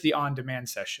just the on-demand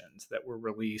sessions that were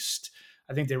released.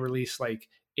 I think they released like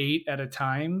 8 at a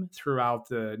time throughout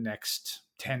the next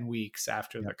 10 weeks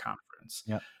after Yep. the conference.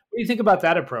 Yep. What do you think about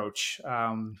that approach?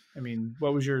 I mean,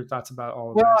 what was your thoughts about all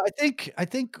of Well, that? I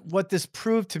think what this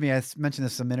proved to me, I mentioned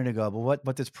this a minute ago, but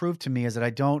what this proved to me is that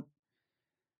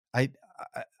I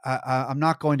I'm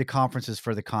not going to conferences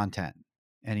for the content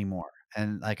anymore.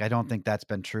 And like, I don't think that's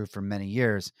been true for many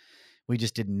years. We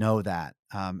just didn't know that.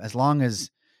 As long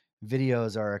as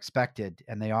videos are expected,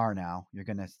 and they are now,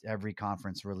 every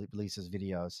conference releases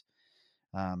videos.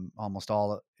 Almost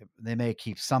all, they may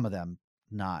keep some of them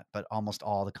not, but almost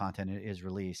all the content is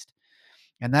released,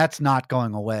 and that's not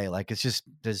going away. Like it's just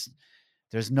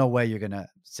there's no way you're gonna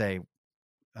say,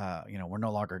 we're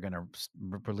no longer going to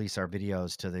release our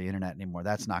videos to the internet anymore.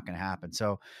 That's not going to happen.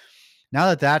 So now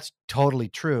that that's totally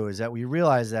true, is that we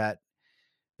realize that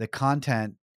the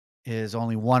content is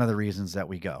only one of the reasons that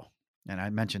we go. And I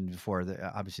mentioned before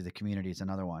that obviously the community is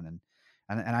another one,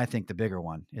 and I think the bigger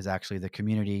one is actually the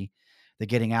community, the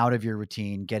getting out of your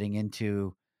routine, getting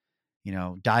into,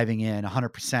 diving in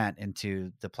 100%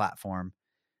 into the platform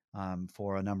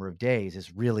for a number of days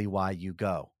is really why you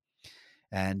go.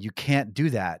 And you can't do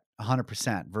that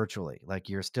 100% virtually. Like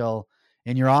you're still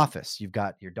in your office. You've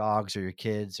got your dogs or your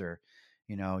kids, or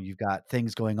you've got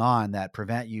things going on that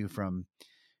prevent you from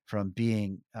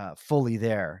being fully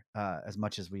there as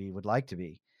much as we would like to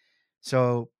be.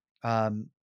 So um,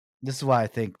 this is why I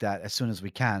think that as soon as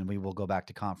we can, we will go back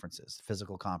to conferences,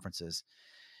 physical conferences,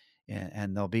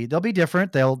 and they'll be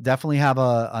different. They'll definitely have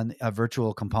a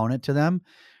virtual component to them,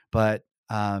 but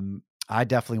I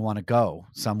definitely want to go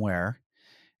somewhere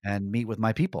and meet with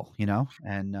my people,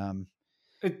 and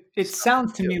It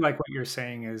sounds to me like what you're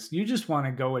saying is you just want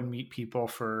to go and meet people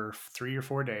for 3 or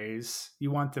 4 days.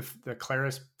 You want the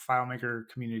Claris FileMaker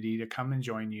community to come and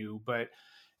join you, but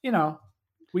you know,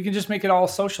 we can just make it all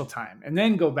social time and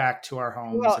then go back to our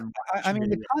homes well, and I watch mean,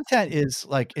 the videos. content is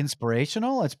like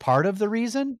inspirational. It's part of the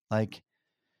reason, like,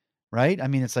 right? I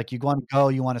mean, it's like you want to go,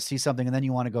 you want to see something, and then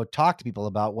you want to go talk to people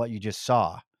about what you just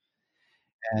saw,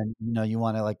 and you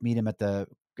want to like meet them at the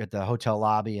hotel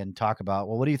lobby and talk about,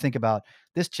 well, what do you think about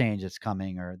this change that's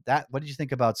coming, or that? What did you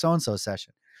think about so and so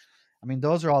session? I mean,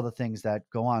 those are all the things that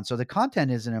go on. So the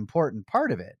content is an important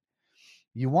part of it.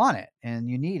 You want it and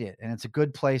you need it, and it's a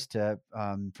good place to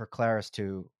for Claris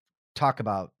to talk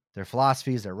about their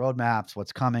philosophies, their roadmaps,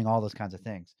 what's coming, all those kinds of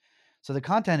things. So the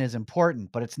content is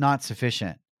important, but it's not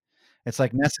sufficient. It's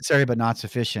like necessary but not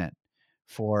sufficient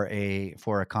for a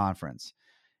conference,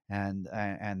 and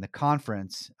the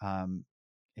conference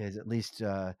is, at least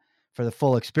for the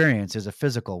full experience, is a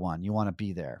physical one. You want to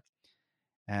be there,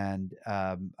 and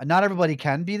not everybody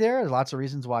can be there. There's lots of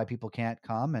reasons why people can't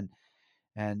come,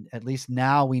 and at least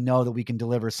now we know that we can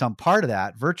deliver some part of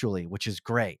that virtually, which is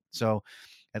great. So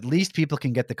at least people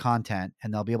can get the content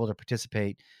and they'll be able to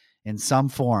participate in some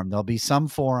form. There'll be some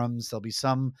forums, there'll be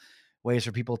some ways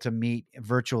for people to meet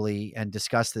virtually and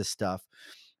discuss this stuff.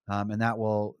 And that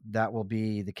will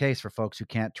be the case for folks who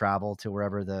can't travel to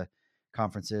wherever the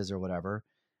conference is or whatever,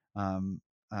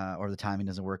 or the timing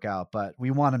doesn't work out. But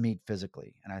we want to meet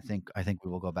physically, and I think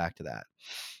we will go back to that.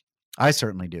 I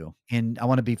certainly do. And I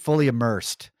want to be fully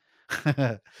immersed in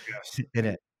Yes.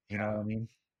 it. You know Yeah. what I mean?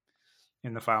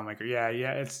 In the FileMaker.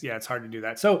 It's hard to do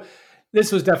that. So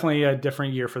this was definitely a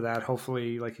different year for that.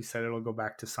 Hopefully, like you said, it'll go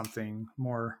back to something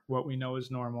more what we know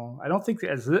is normal. I don't think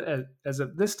as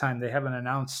of this time they haven't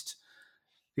announced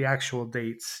the actual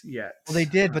dates yet. Well, they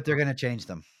did, but they're going to change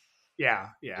them. Yeah.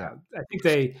 Yeah. I think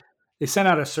they sent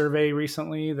out a survey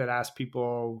recently that asked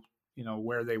people,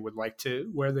 where they would like to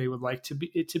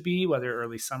be it to be, whether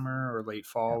early summer or late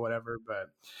Yeah. fall, whatever. But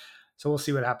so we'll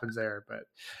see what happens there. But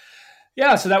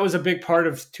yeah, so that was a big part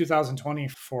of 2020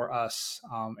 for us.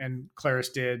 And Claris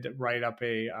did write up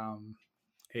a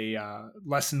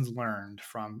lessons learned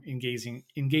from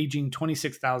engaging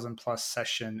 26,000 plus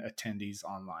session attendees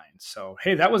online. So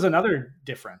hey, that was another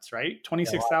difference, right? Yeah.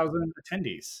 26,000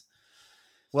 attendees.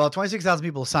 Well, 26,000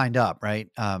 people signed up, right?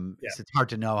 Yeah, It's hard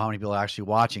to know how many people are actually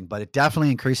watching, but it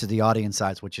definitely increases the audience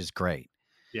size, which is great.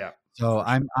 yeah, So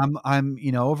for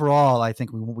sure. overall, I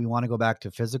think we want to go back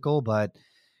to physical, but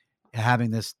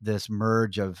having this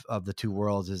merge of the two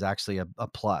worlds is actually a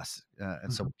plus,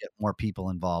 and so Mhm. we get more people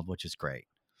involved, which is great.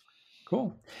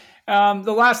 Cool.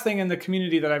 The last thing in the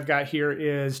community that I've got here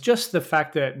is just the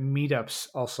fact that meetups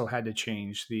also had to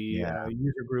change. The Yeah,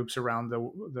 user groups around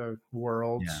the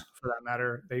world, yeah, for that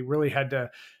matter, they really had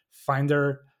to find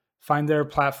their find their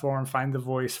platform, find the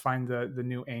voice, find the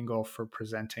new angle for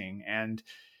presenting. And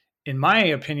in my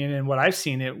opinion, and what I've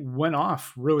seen, it went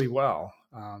off really well.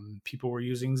 People were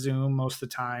using Zoom most of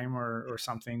the time or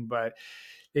something, but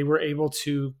they were able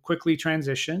to quickly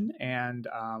transition and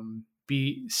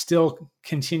be still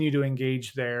continue to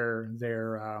engage their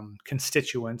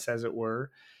constituents, as it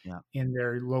were, yeah, in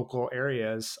their local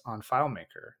areas on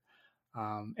FileMaker.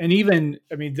 And even,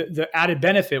 I mean, the added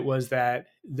benefit was that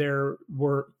there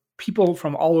were people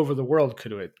from all over the world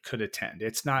could attend.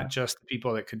 It's yeah, not just the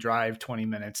people that could drive 20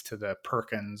 minutes to the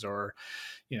Perkins or,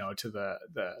 to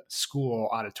the school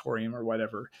auditorium or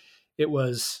whatever. It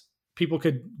was people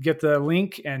could get the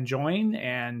link and join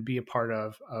and be a part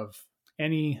of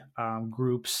any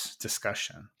groups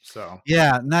discussion. So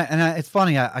Yeah, it's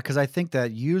funny because I think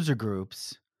that user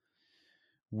groups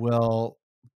will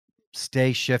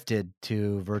stay shifted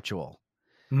to virtual.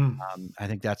 mm, I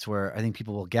think that's where I think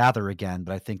people will gather again,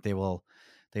 but I think they will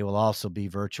also be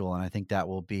virtual, and I think that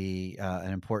will be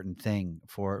an important thing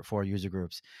for user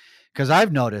groups because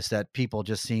I've noticed that people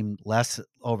just seem less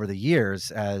over the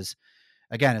years as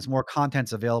again as more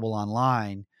content's available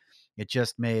online. It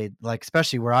just made like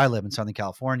especially where I live in Southern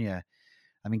California.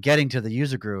 I mean, getting to the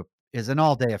user group is an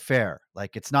all day affair.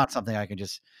 Like it's not something I can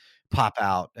just pop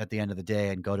out at the end of the day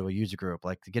and go to a user group.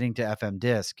 Like getting to FM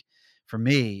Disk for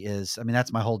me is, I mean,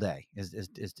 that's my whole day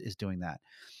is doing that.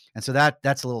 And so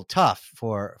that's a little tough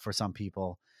for some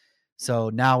people. So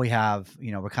now we have,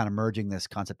 we're kind of merging this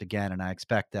concept again, and I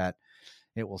expect that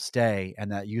it will stay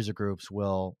and that user groups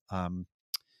will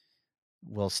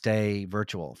stay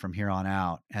virtual from here on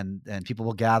out, and people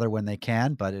will gather when they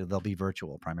can, but they'll be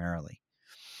virtual primarily.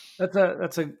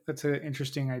 that's a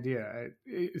interesting idea.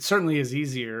 It certainly is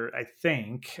easier, I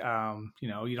think.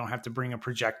 You don't have to bring a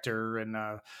projector and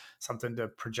something to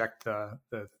project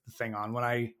the thing on. When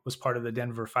I was part of the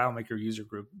Denver FileMaker user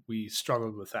group, we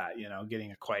struggled with that.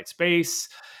 Getting a quiet space,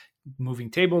 moving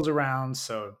tables around.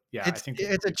 So yeah, I think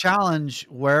It's a challenge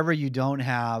wherever you don't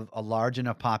have a large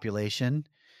enough population.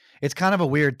 It's kind of a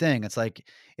weird thing. It's like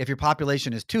if your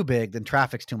population is too big, then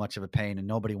traffic's too much of a pain, and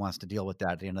nobody wants to deal with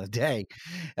that at the end of the day.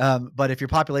 But if your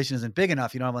population isn't big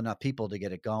enough, you don't have enough people to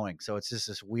get it going. So it's just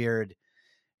this weird.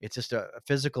 It's just a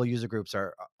physical user groups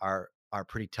are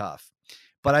pretty tough.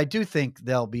 But I do think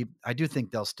they'll be. I do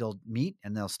think they'll still meet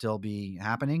and they'll still be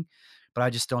happening. But I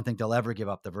just don't think they'll ever give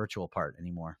up the virtual part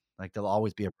anymore. Like there'll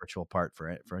always be a virtual part for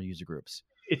it for user groups.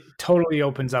 it totally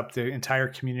opens up the entire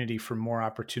community for more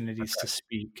That's opportunities to right.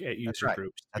 speak at That's user right.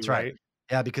 groups too, That's right. right?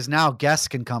 Yeah, because now guests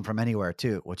can come from anywhere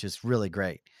too, which is really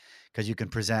great because you can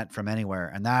present from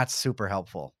anywhere, and that's super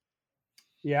helpful.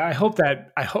 Yeah,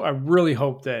 I really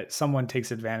hope that someone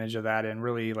takes advantage of that and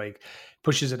really like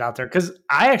pushes it out there, because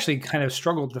I actually kind of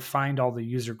struggled to find all the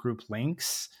user group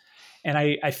links, and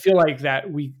I feel like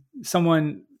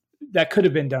someone that could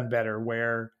have been done better,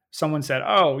 where someone said,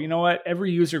 "Oh, you know what?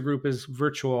 Every user group is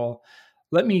virtual.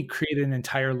 Let me create an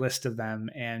entire list of them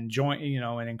and join,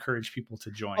 and encourage people to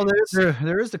Well, join." So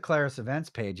there is the Claris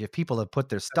events page. If people have put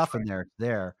their that's stuff in right. there, it's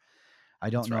there. I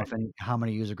don't That's know right. if any how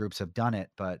many user groups have done it,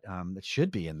 but it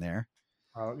should be in there.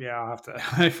 Oh, yeah, I'll have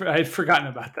to. I'd forgotten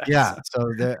about that. Yeah. So.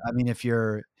 So there, I mean, if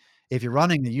you're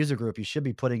running the user group, you should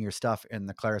be putting your stuff in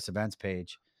the Claris events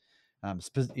page,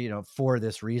 for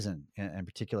this reason in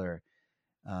particular.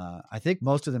 I think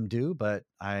most of them do, but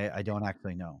I don't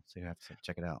actually know. So you have to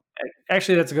check it out.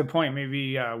 Actually, that's a good point.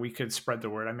 Maybe we could spread the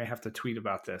word. I may have to tweet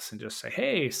about this and just say,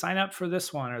 "Hey, sign up for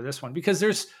this one or this one," because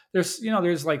there's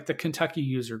like the Kentucky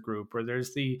user group, or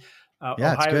there's the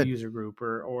Yeah, it's Ohio good. user group,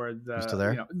 or You still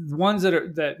the there? the ones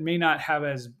that may not have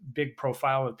as big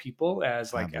profile of people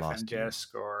as like I've FM lost you.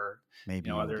 Disk or Maybe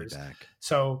you will be others. back.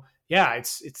 So yeah,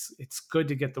 it's good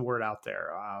to get the word out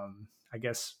there. I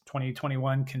guess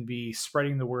 2021 can be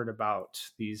spreading the word about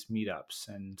these meetups,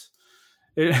 and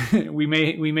we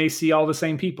may see all the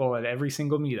same people at every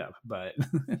single meetup, but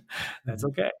that's Mhm.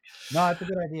 okay. No, it's a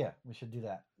good idea. We should do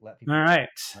that. All Let right.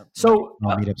 let So people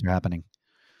know meetups are happening.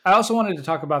 I also wanted to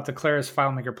talk about the Claris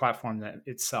FileMaker platform that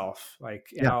itself, like,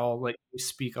 and Yeah. I'll let you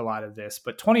speak a lot of this,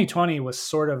 but 2020 was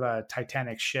sort of a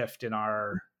titanic shift in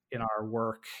our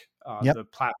work, Yep. the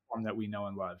platform that we know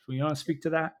and love. You want to speak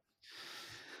to that?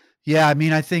 Yeah, I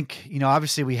mean, I think,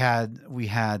 obviously we had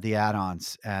the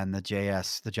add-ons and the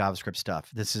JavaScript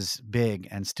stuff. This is big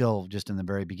and still just in the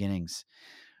very beginnings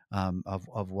of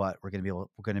what we're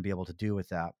gonna be able to do with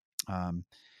that. Um,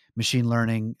 Machine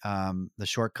learning, the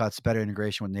shortcuts, better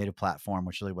integration with native platform,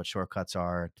 which is really what shortcuts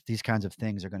are. These kinds of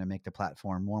things are going to make the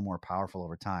platform more and more powerful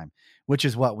over time, which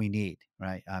is what we need,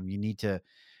 right? You need to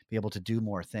be able to do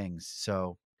more things.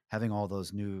 So having all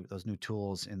those new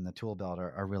tools in the tool belt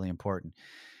are really important.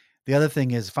 The other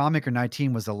thing is FileMaker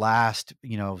 19 was the last,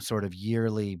 sort of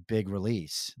yearly big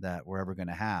release that we're ever going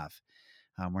to have.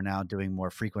 We're now doing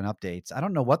more frequent updates. I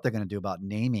don't know what they're going to do about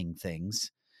naming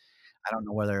things. I don't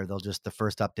know whether they'll just the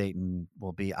first update and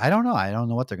will be. I don't know. I don't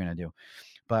know what they're going to do.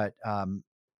 But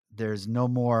there's no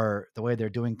more. The way they're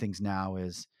doing things now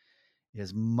is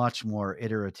much more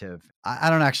iterative. I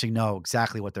don't actually know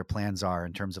exactly what their plans are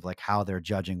in terms of like how they're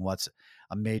judging what's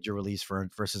a major release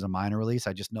versus a minor release.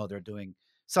 I just know they're doing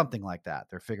something like that.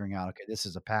 They're figuring out, okay, this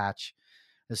is a patch,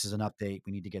 this is an update.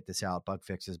 We need to get this out, bug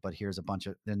fixes, but here's a bunch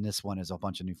of, then this one is a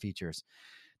bunch of new features.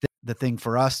 The thing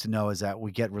for us to know is that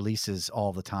we get releases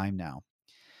all the time now.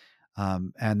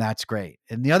 And that's great.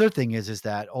 And the other thing is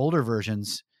that older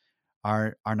versions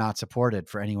are not supported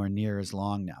for anywhere near as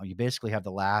long now. You basically have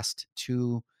the last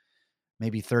 2,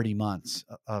 maybe 30 months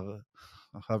of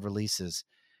releases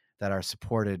that are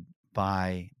supported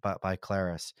by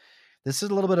Claris. This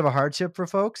is a little bit of a hardship for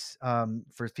folks,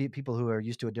 for people who are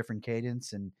used to a different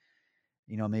cadence, and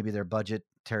maybe their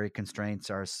budgetary constraints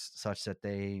are such that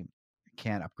they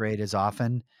can't upgrade as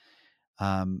often,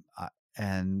 um, uh,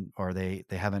 and or they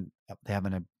haven't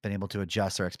been able to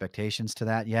adjust their expectations to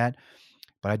that yet.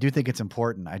 But I do think it's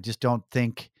important. I just don't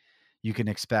think you can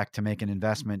expect to make an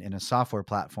investment in a software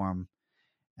platform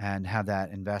and have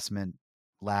that investment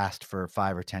last for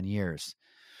 5 or 10 years,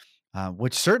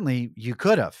 which certainly you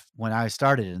could have when I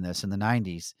started in this in the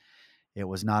 90s. It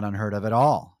was not unheard of at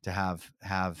all to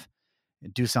have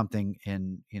do something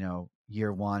in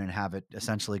year one and have it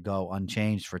essentially go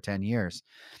unchanged for 10 years.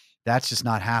 That's just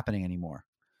not happening anymore.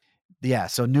 Yeah,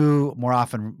 so new, more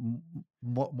often,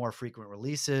 more frequent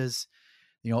releases.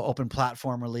 Open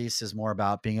platform release is more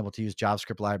about being able to use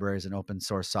JavaScript libraries and open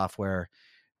source software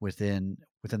within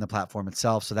the platform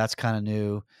itself. So that's kind of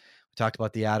new. We talked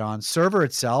about the add-on. Server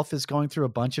itself is going through a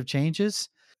bunch of changes,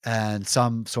 and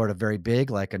some sort of very big,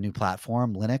 like a new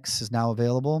platform. Linux is now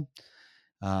available.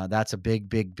 That's a big,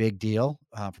 big, big deal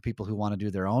for people who want to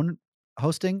do their own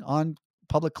hosting on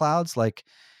public clouds like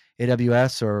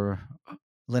AWS or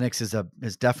Linux.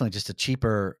 Is definitely just a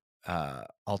cheaper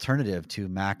alternative to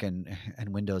Mac and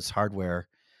Windows hardware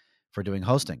for doing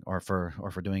hosting or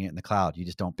for doing it in the cloud. You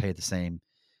just don't pay the same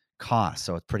cost,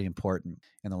 so it's pretty important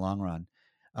in the long run.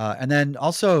 And then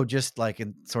also, just like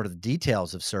in sort of the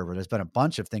details of server, there's been a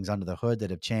bunch of things under the hood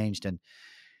that have changed. And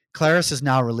Claris is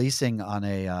now releasing on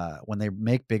when they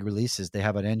make big releases, they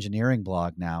have an engineering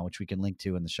blog now, which we can link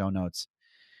to in the show notes,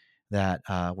 that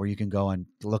where you can go and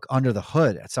look under the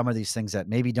hood at some of these things that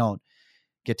maybe don't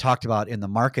get talked about in the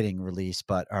marketing release,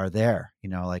 but are there.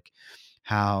 Like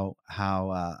how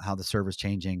the server's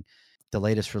changing. The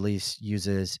latest release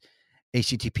uses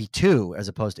HTTP 2 as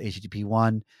opposed to HTTP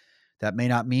 1. That may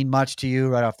not mean much to you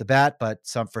right off the bat, but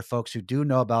for folks who do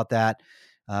know about that,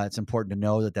 it's important to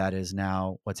know that is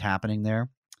now what's happening there.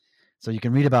 So you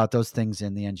can read about those things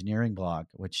in the engineering blog,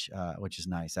 which is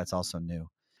nice. That's also new.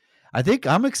 I think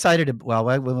I'm excited.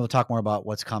 We'll talk more about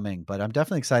what's coming, but I'm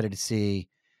definitely excited to see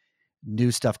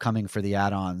new stuff coming for the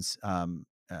add-ons,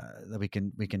 that we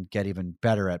can get even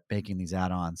better at making these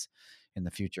add-ons in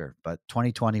the future. But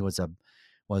 2020 was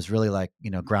really like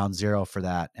ground zero for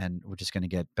that, and we're just going to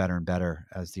get better and better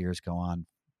as the years go on.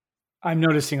 I'm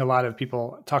noticing a lot of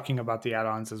people talking about the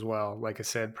add-ons as well. Like I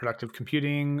said, Productive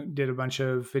Computing did a bunch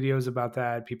of videos about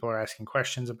that. People are asking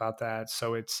questions about that.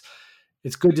 So it's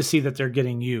good to see that they're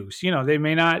getting used. They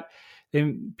may not,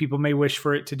 people may wish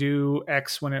for it to do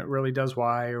X when it really does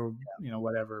Y, or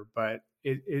whatever, but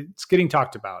it's getting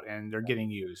talked about and they're getting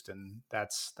used, and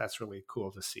that's really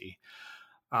cool to see.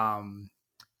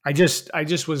 I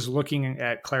just was looking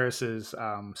at Claris's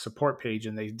support page,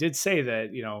 and they did say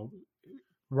that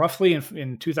roughly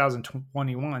in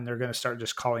 2021, they're going to start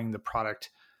just calling the product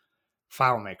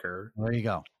FileMaker. There you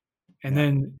go. And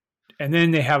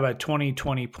then they have a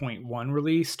 2020.1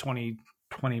 release,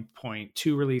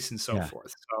 2020.2 release, and so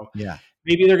forth. So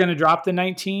maybe they're going to drop the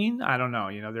 19. I don't know.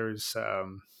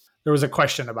 There was a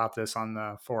question about this on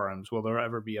the forums. Will there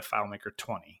ever be a FileMaker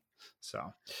 20? So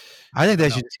I think they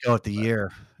should just go with the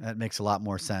year. That makes a lot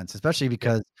more sense, especially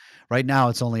because right now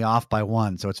it's only off by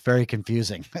 1. So it's very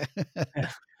confusing.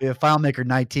 If FileMaker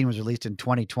 19 was released in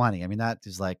 2020, I mean, that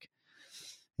is like,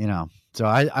 so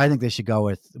I think they should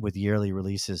go with yearly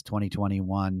releases.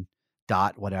 2021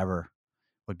 dot whatever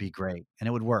would be great. And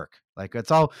it would work. Like, that's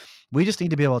all. We just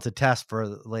need to be able to test for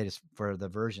the latest, for the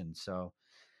version. So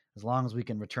as long as we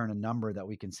can return a number that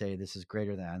we can say this is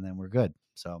greater than, then we're good.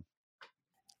 So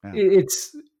yeah.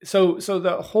 It's so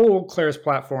the whole Claris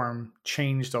platform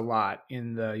changed a lot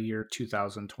in the year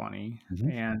 2020,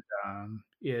 and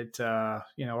it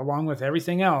along with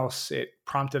everything else, it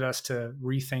prompted us to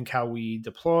rethink how we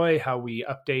deploy, how we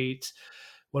update,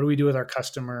 what do we do with our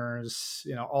customers,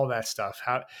 all that stuff.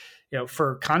 How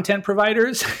for content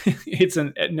providers, it's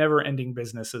a never-ending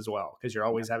business as well, because you're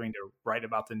always having to write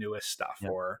about the newest stuff,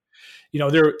 or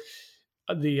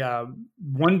the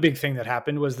one big thing that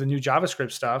happened was the new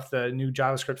JavaScript stuff, the new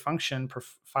JavaScript function,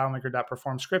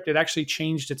 FileMaker.perform script. It actually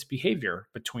changed its behavior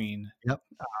between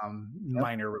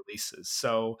minor releases.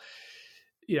 So,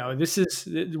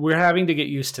 we're having to get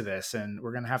used to this, and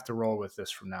we're going to have to roll with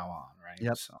this from now on. Right.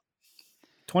 Yep. So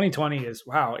 2020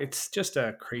 it's just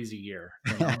a crazy year.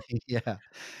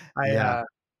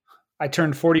 I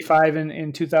turned 45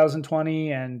 in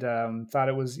 2020, and thought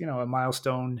it was, a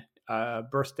milestone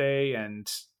birthday, and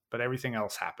but everything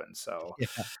else happened. So Yeah.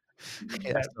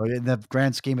 Yeah, that so in the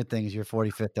grand scheme of things, your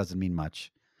 45th doesn't mean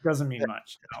much. doesn't mean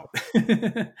much.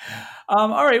 No.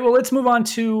 All right. Well, let's move on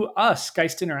to us,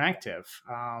 Geist Interactive.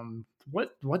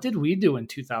 What did we do in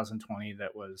 2020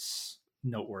 that was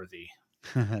noteworthy?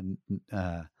 N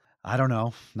uh, I don't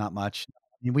know, not much.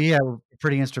 I mean, we are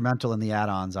pretty instrumental in the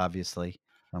add-ons, obviously,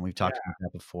 and we've Yeah. talked about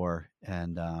that before,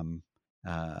 and,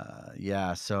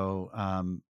 yeah, so,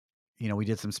 we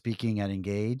did some speaking at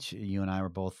Engage. You and I were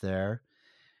both there.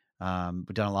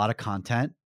 We've done a lot of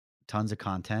content, tons of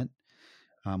content.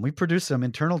 We produced some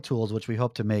internal tools, which we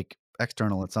hope to make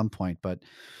external at some point, but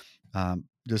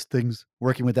just things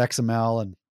working with XML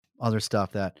and other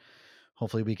stuff that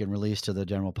hopefully we can release to the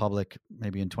general public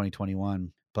maybe in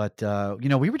 2021. But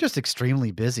we were just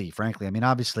extremely busy, frankly. I mean,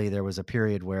 obviously there was a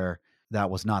period where that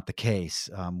was not the case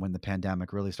when the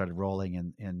pandemic really started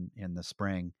rolling in the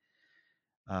spring.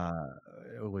 Uh,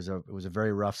 it was a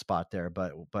very rough spot there,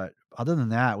 but other than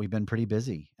that, we've been pretty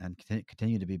busy and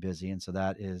continue to be busy, and so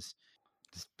that is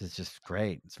it's just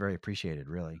great. It's very appreciated,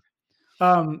 really.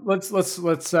 Let's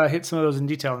hit some of those in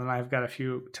detail, and I've got a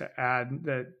few to add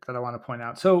that I want to point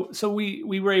out. So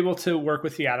we were able to work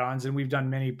with the add-ons, and we've done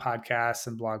many podcasts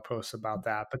and blog posts about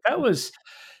that. But that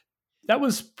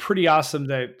was pretty awesome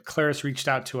that Claris reached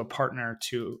out to a partner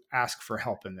to ask for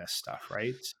help in this stuff,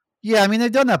 right? Yeah, I mean,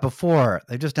 they've done that before.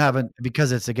 They just haven't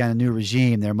because it's, again, a new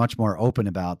regime, they're much more open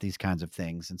about these kinds of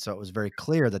things, and so it was very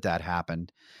clear that that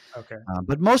happened. Okay.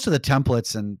 But most of the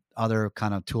templates and other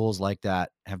kind of tools like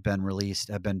that have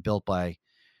been built by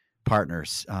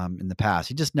partners, in the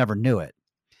past. You just never knew it.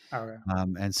 Okay.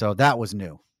 And so that was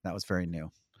new. That was very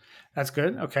new. That's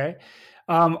good. Okay.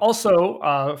 Also,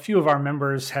 a few of our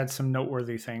members had some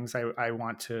noteworthy things I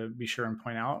want to be sure and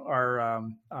point out.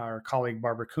 Our colleague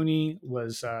Barbara Cooney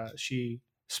she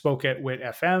spoke at WIT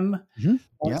FM Mhm. Yeah.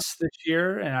 once this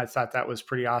year, and I thought that was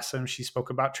pretty awesome. She spoke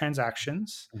about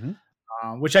transactions, Mhm.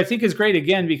 which I think is great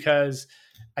again because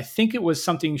I think it was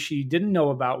something she didn't know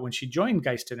about when she joined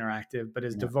Geist Interactive, but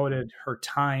has Yeah. devoted her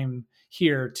time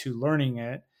here to learning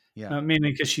it. Yeah.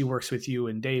 Mainly because she works with you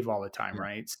and Dave all the time, Yeah.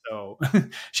 right? So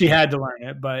she had to learn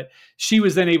it, but she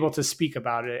was then able to speak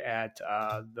about it at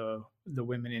the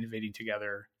Women Innovating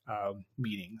Together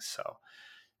meetings. So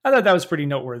I thought that was pretty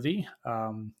noteworthy.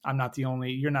 You're not the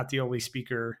only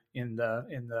speaker in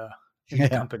the Yeah.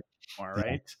 company anymore, Yeah.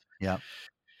 right? Yeah.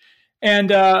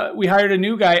 And we hired a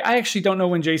new guy. I actually don't know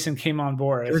when Jason came on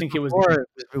board. I It was think it was before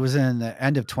it was in the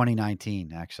end of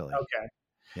 2019, actually. okay.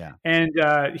 Yeah.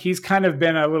 And he's kind of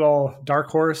been a little dark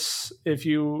horse, if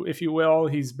you will.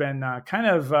 He's been kind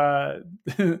of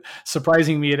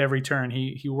surprising me at every turn.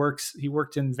 He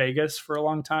worked in Vegas for a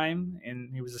long time,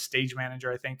 and he was a stage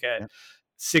manager, I think, at Yep.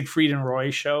 Siegfried and Roy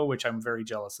show, which I'm very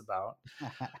jealous about.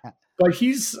 But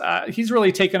he's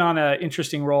really taken on an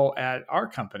interesting role at our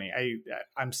company.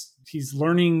 He's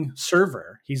learning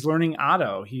server, he's learning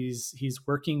auto, he's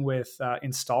working with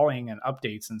installing and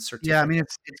updates and Yeah, I mean,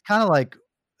 certificates. it's kinda like,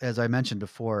 as I mentioned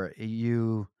before,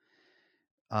 the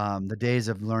days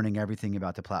of learning everything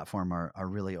about the platform are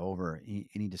really over. You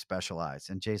need to specialize,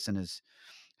 and Jason has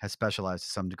specialized to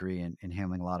some degree in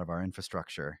handling a lot of our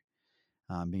infrastructure,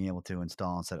 being able to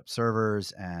install and set up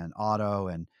servers and auto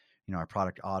and, our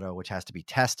product auto, which has to be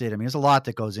tested. I mean, there's a lot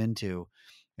that goes into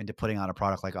putting out a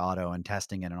product like auto and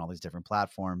testing it on all these different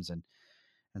platforms, and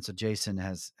so Jason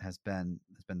has been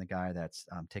the guy that's,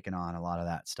 taken on a lot of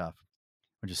that stuff,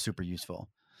 which is super useful.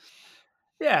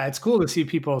 Yeah, it's cool to see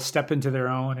people step into their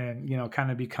own and kind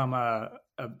of become a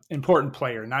important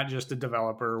player, not just a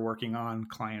developer working on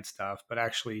client stuff, but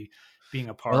actually being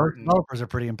a Well, those part. And developers are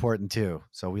pretty important too,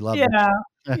 so we love them.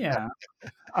 yeah, yeah.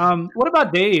 What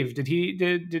about Dave? Did he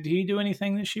do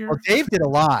anything this Well, year? Dave did a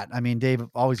lot. I mean, Dave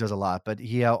always does a lot, but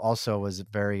he also was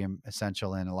very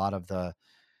essential in a lot of the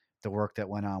work that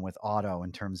went on with Auto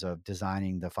in terms of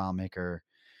designing a FileMaker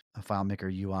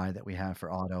UI that we have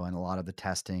for Auto, and a lot of the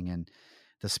testing and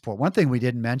the support. One thing we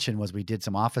didn't mention was we did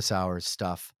some office hours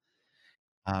stuff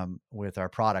with our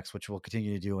products, which we'll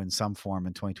continue to do in some form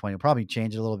in 2020. We'll probably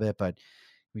change it a little bit, but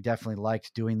we definitely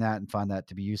liked doing that and found that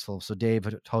to be useful. So Dave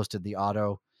had hosted the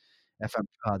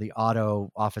the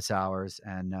Auto office hours,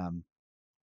 and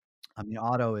I mean,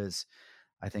 Auto is,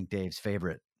 I think, Dave's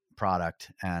favorite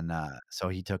product, and so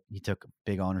he took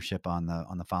big ownership on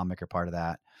the FileMaker part of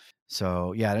that.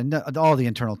 So yeah, and all the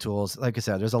internal tools, like I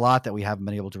said, there's a lot that we haven't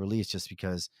been able to release just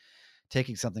because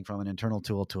taking something from an internal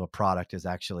tool to a product is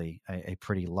actually a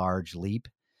pretty large leap.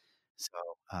 So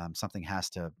something has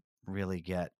to really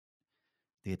get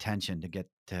the attention to get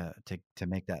to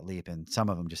make that leap, and some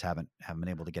of them just haven't been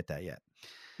able to get that yet.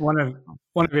 one of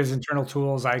one of his internal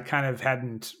tools I kind of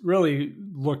hadn't really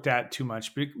looked at too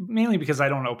much, mainly because I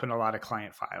don't open a lot of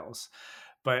client files.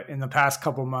 But in the past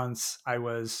couple months, I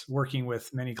was working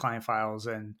with many client files,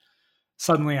 and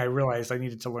suddenly I realized I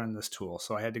needed to learn this tool,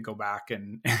 so I had to go back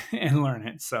and and learn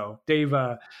it. So Dave,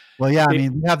 Well, yeah, I Dave,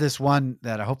 mean, we have this one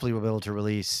that hopefully we'll be able to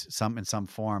release in some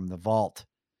form, the Vault.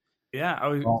 yeah,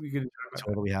 Vault we could talk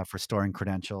about tool we have for storing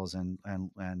credentials and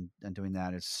doing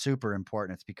that is super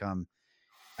important. It's become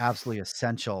absolutely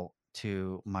essential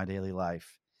to my daily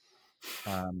life.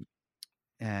 Um,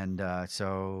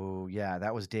 so yeah,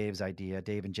 that was Dave's idea.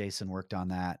 Dave and Jason worked on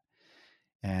that,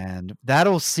 and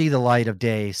that'll see the light of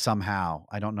day somehow.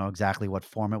 I don't know exactly what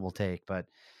form it will take, but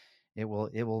it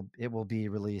will be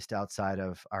released outside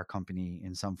of our company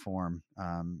in some form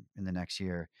in the next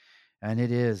year. And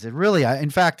it really, in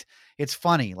fact, it's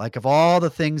funny. Like, of all the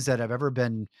things that have ever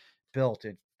been built,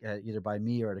 either by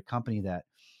me or at a company that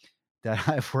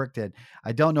I've worked at,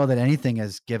 I don't know that anything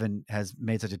has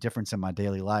made such a difference in my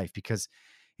daily life, because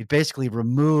it basically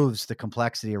removes the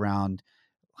complexity around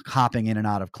hopping in and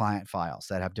out of client files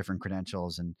that have different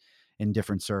credentials and in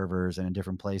different servers and in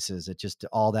different places. It just,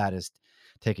 all that is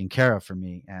taken care of for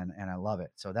me, and I love it.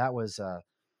 So that was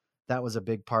a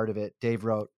big part of it. Dave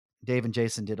and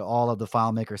Jason did all of the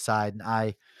FileMaker side, and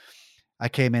I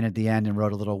came in at the end and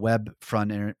wrote a little web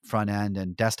front end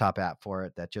and desktop app for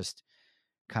it that just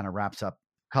kind of wraps up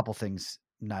a couple things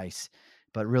nice.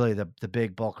 But really, the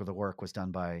big bulk of the work was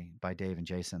done by Dave and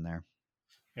Jason there.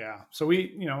 Yeah. So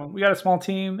we got a small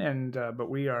team, and but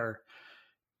we are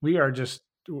just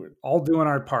all doing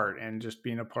our part and just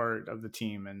being a part of the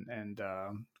team, and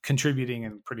contributing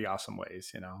in pretty awesome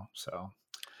ways. So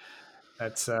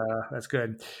that's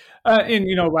good.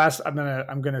 And last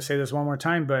I'm gonna say this one more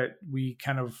time, but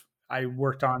I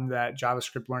worked on that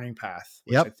JavaScript learning path,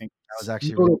 which Yep, I think that was is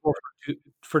actually really notable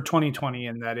for 2020,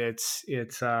 in that it's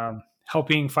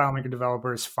helping FileMaker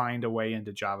developers find a way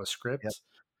into yep, JavaScript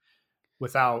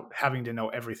without having to know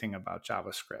everything about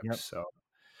JavaScript. yep, So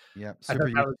yep, I super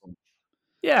thought that was useful.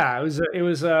 yeah, it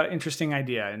was a interesting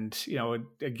idea, and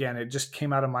again, it just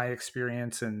came out of my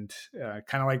experience, and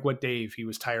kind of like what Dave, he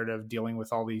was tired of dealing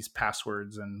with all these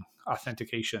passwords and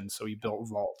authentication, so he built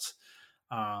Vault.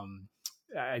 Um,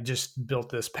 I just built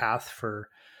this path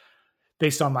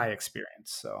based on my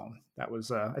experience, so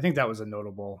I think that was a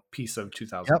notable piece of Yep,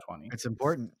 2020. it's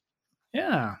important.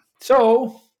 Yeah,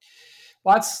 so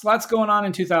lots going on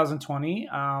in 2020,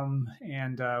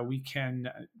 and we can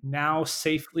now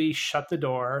safely shut the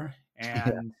door Yeah,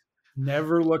 and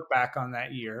never look back on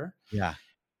that year, yeah,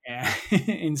 and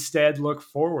instead look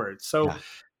forward. So yeah.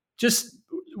 just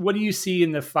what do you see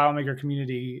in the FileMaker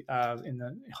community, in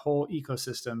the whole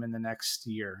ecosystem in the next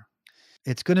year?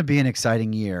 It's going to be an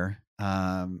exciting year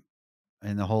in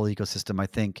the whole ecosystem. I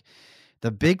think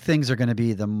the big things are going to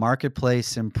be the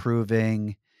marketplace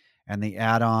improving and the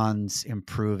add-ons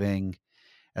improving.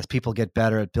 As people get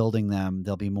better at building them,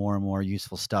 there'll be more and more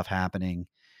useful stuff happening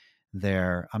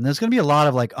there. There's going to be a lot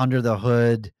of like under the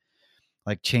hood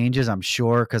like changes, I'm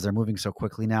sure, because they're moving so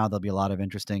quickly now. There'll be a lot of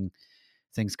interesting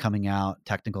things coming out,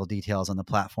 technical details on the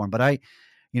platform. But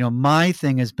my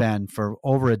thing has been for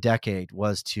over a decade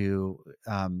was to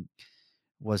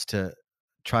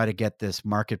try to get this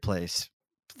marketplace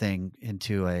thing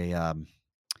into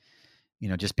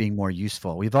just being more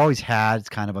useful. We've always had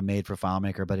kind of a made for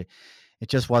FileMaker, but it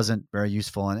just wasn't very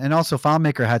useful. And also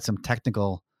FileMaker had some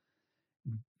technical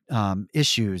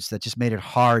issues that just made it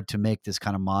hard to make this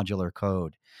kind of modular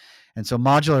code. And so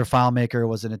modular FileMaker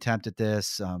was an attempt at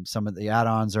this. Some of the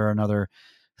add-ons are another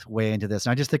way into this.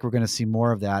 And I just think we're going to see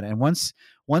more of that. And once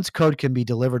code can be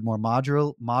delivered more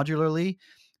modularly,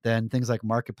 then things like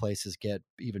marketplaces get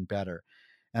even better.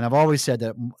 And I've always said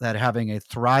that having a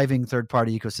thriving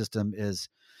third-party ecosystem is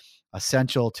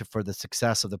essential for the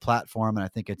success of the platform. And I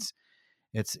think it's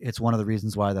one of the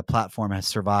reasons why the platform has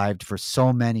survived for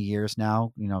so many years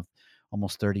now,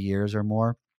 almost 30 years or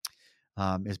more,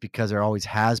 is because there always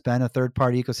has been a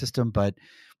third-party ecosystem, but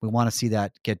we want to see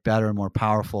that get better and more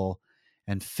powerful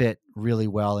and fit really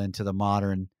well into the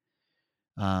modern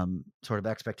sort of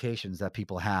expectations that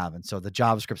people have. And so the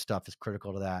JavaScript stuff is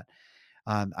critical to that.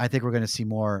 I think we're going to see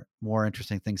more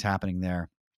interesting things happening there.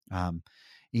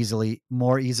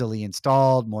 More easily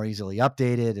installed, more easily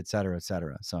updated, et cetera, et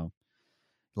cetera. So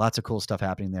lots of cool stuff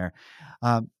happening there.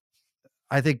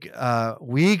 I think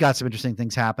we got some interesting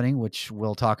things happening, which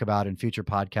we'll talk about in future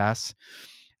podcasts.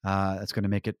 That's going to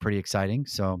make it pretty exciting.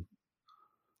 So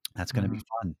that's going to be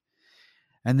fun.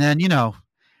 And then,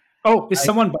 Oh, is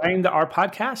someone buying our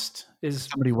podcast?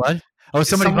 Somebody what? Oh, Is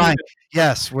somebody someone buying.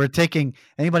 Yes, we're taking,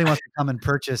 anybody wants to come and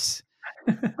purchase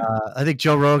I think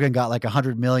Joe Rogan got like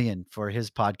 100 million for his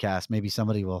podcast. Maybe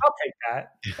somebody will. I'll take that.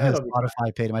 That'll be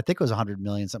Spotify paid him. I think it was 100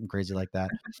 million, something crazy like that.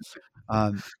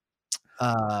 Um,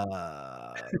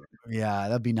 yeah,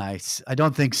 that'd be nice. I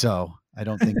don't think so.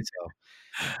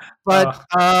 But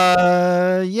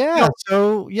yeah,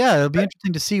 so yeah, it'll be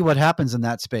interesting to see what happens in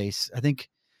that space. I think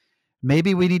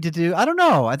maybe we need to do. I don't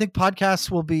know. I think podcasts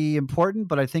will be important,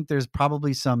 but I think there's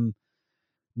probably some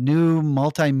new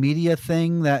multimedia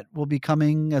thing that will be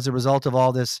coming as a result of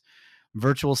all this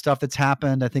virtual stuff that's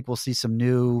happened. I think we'll see some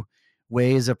new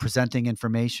ways of presenting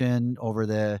information over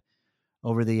the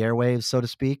airwaves, so to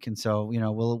speak. And so,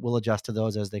 we'll adjust to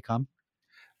those as they come.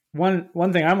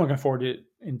 One thing I'm looking forward to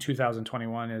in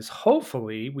 2021 is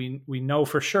hopefully we know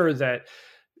for sure that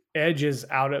Edge is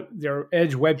out of their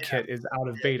Edge WebKit is out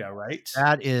of beta, right?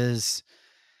 That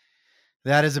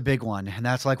is a big one. And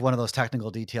that's like one of those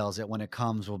technical details that when it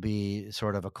comes will be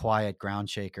sort of a quiet ground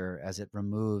shaker as it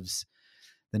removes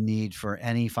the need for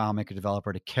any FileMaker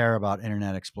developer to care about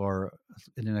Internet Explorer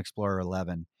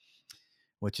 11,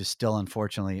 which is still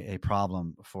unfortunately a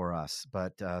problem for us.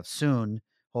 But soon,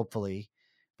 hopefully,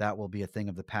 that will be a thing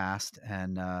of the past.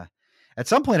 And at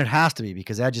some point it has to be,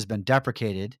 because Edge has been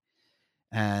deprecated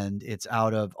and it's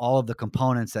out of all of the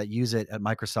components that use it at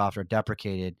Microsoft are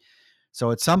deprecated.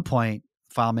 So at some point,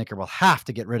 FileMaker will have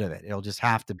to get rid of it. It'll just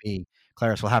have to be,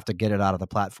 Claris will have to get it out of the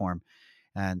platform.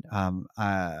 And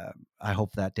I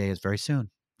hope that day is very soon.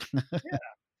 Yeah.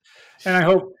 And I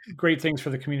hope great things for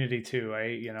the community too.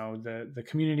 The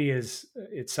community is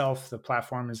itself, the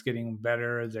platform is getting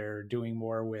better. They're doing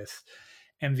more with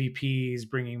MVPs,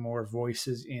 bringing more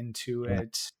voices into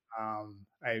it.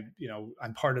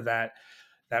 I'm part of that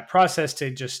process to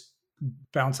just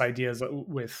bounce ideas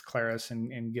with Claris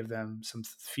and give them some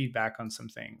feedback on some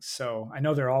things. So I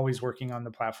know they're always working on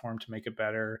the platform to make it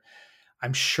better.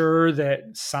 I'm sure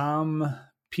that some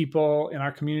people in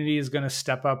our community is going to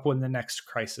step up when the next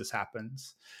crisis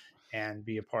happens and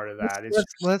be a part of that.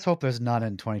 Let's hope there's none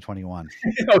in 2021.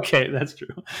 Okay, that's true.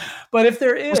 But if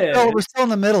there is, we're still in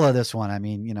the middle of this one. I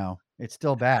mean, it's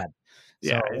still bad.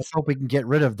 So yeah, let's hope we can get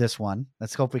rid of this one.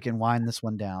 Let's hope we can wind this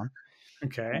one down.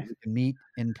 Okay. We can meet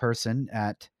in person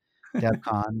at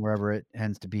DevCon, wherever it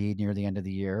tends to be near the end of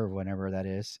the year or whenever that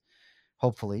is.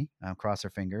 Hopefully, cross our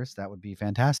fingers. That would be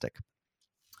fantastic.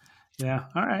 Yeah.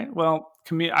 All right. Well,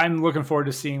 I'm looking forward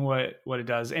to seeing what it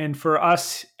does. And for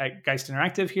us at Geist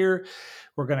Interactive here,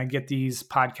 we're going to get these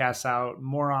podcasts out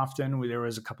more often. There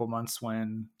was a couple months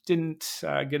when didn't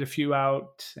get a few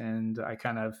out, and I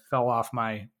kind of fell off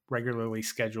my regularly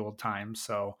scheduled time.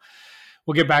 So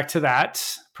we'll get back to that,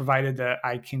 provided that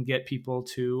I can get people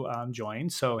to join.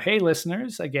 So, hey,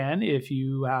 listeners, again, if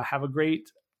you have a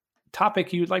great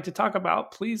topic you'd like to talk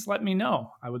about, please let me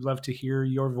know. I would love to hear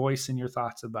your voice and your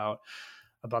thoughts about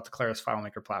the Claris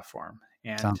FileMaker platform.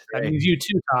 And that means you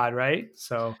too, Todd, right?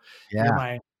 So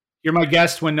yeah, you're my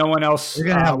guest when no one else. We're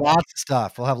going to have lots of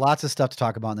stuff. We'll have lots of stuff to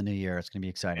talk about in the new year. It's going to be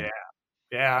exciting.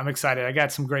 Yeah, I'm excited. I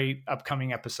got some great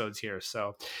upcoming episodes here.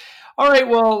 So, all right,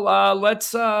 well,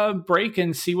 let's break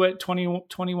and see what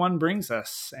 2021 brings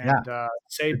us, and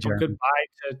say goodbye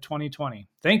to 2020.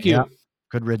 Thank you. Yeah.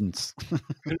 Good riddance.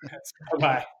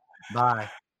 Bye. Bye.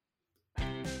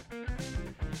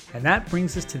 And that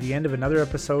brings us to the end of another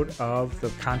episode of the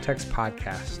Context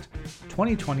Podcast.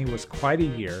 2020 was quite a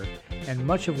year, and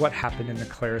much of what happened in the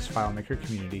Claris FileMaker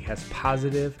community has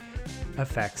positive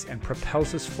effects and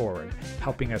propels us forward,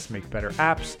 helping us make better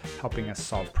apps, helping us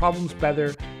solve problems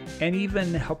better, and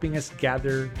even helping us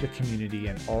gather the community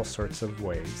in all sorts of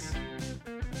ways.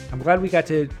 I'm glad we got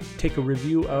to take a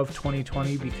review of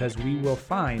 2020 because we will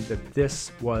find that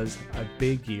this was a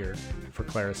big year for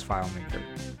Claris FileMaker.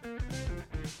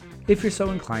 If you're so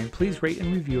inclined, please rate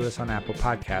and review us on Apple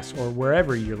Podcasts or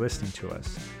wherever you're listening to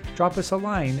us. Drop us a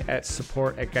line at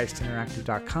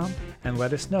support@geistinteractive.com and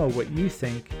let us know what you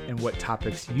think and what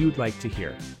topics you'd like to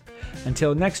hear.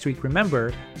 Until next week,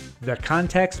 remember, the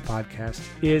Context Podcast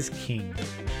is king.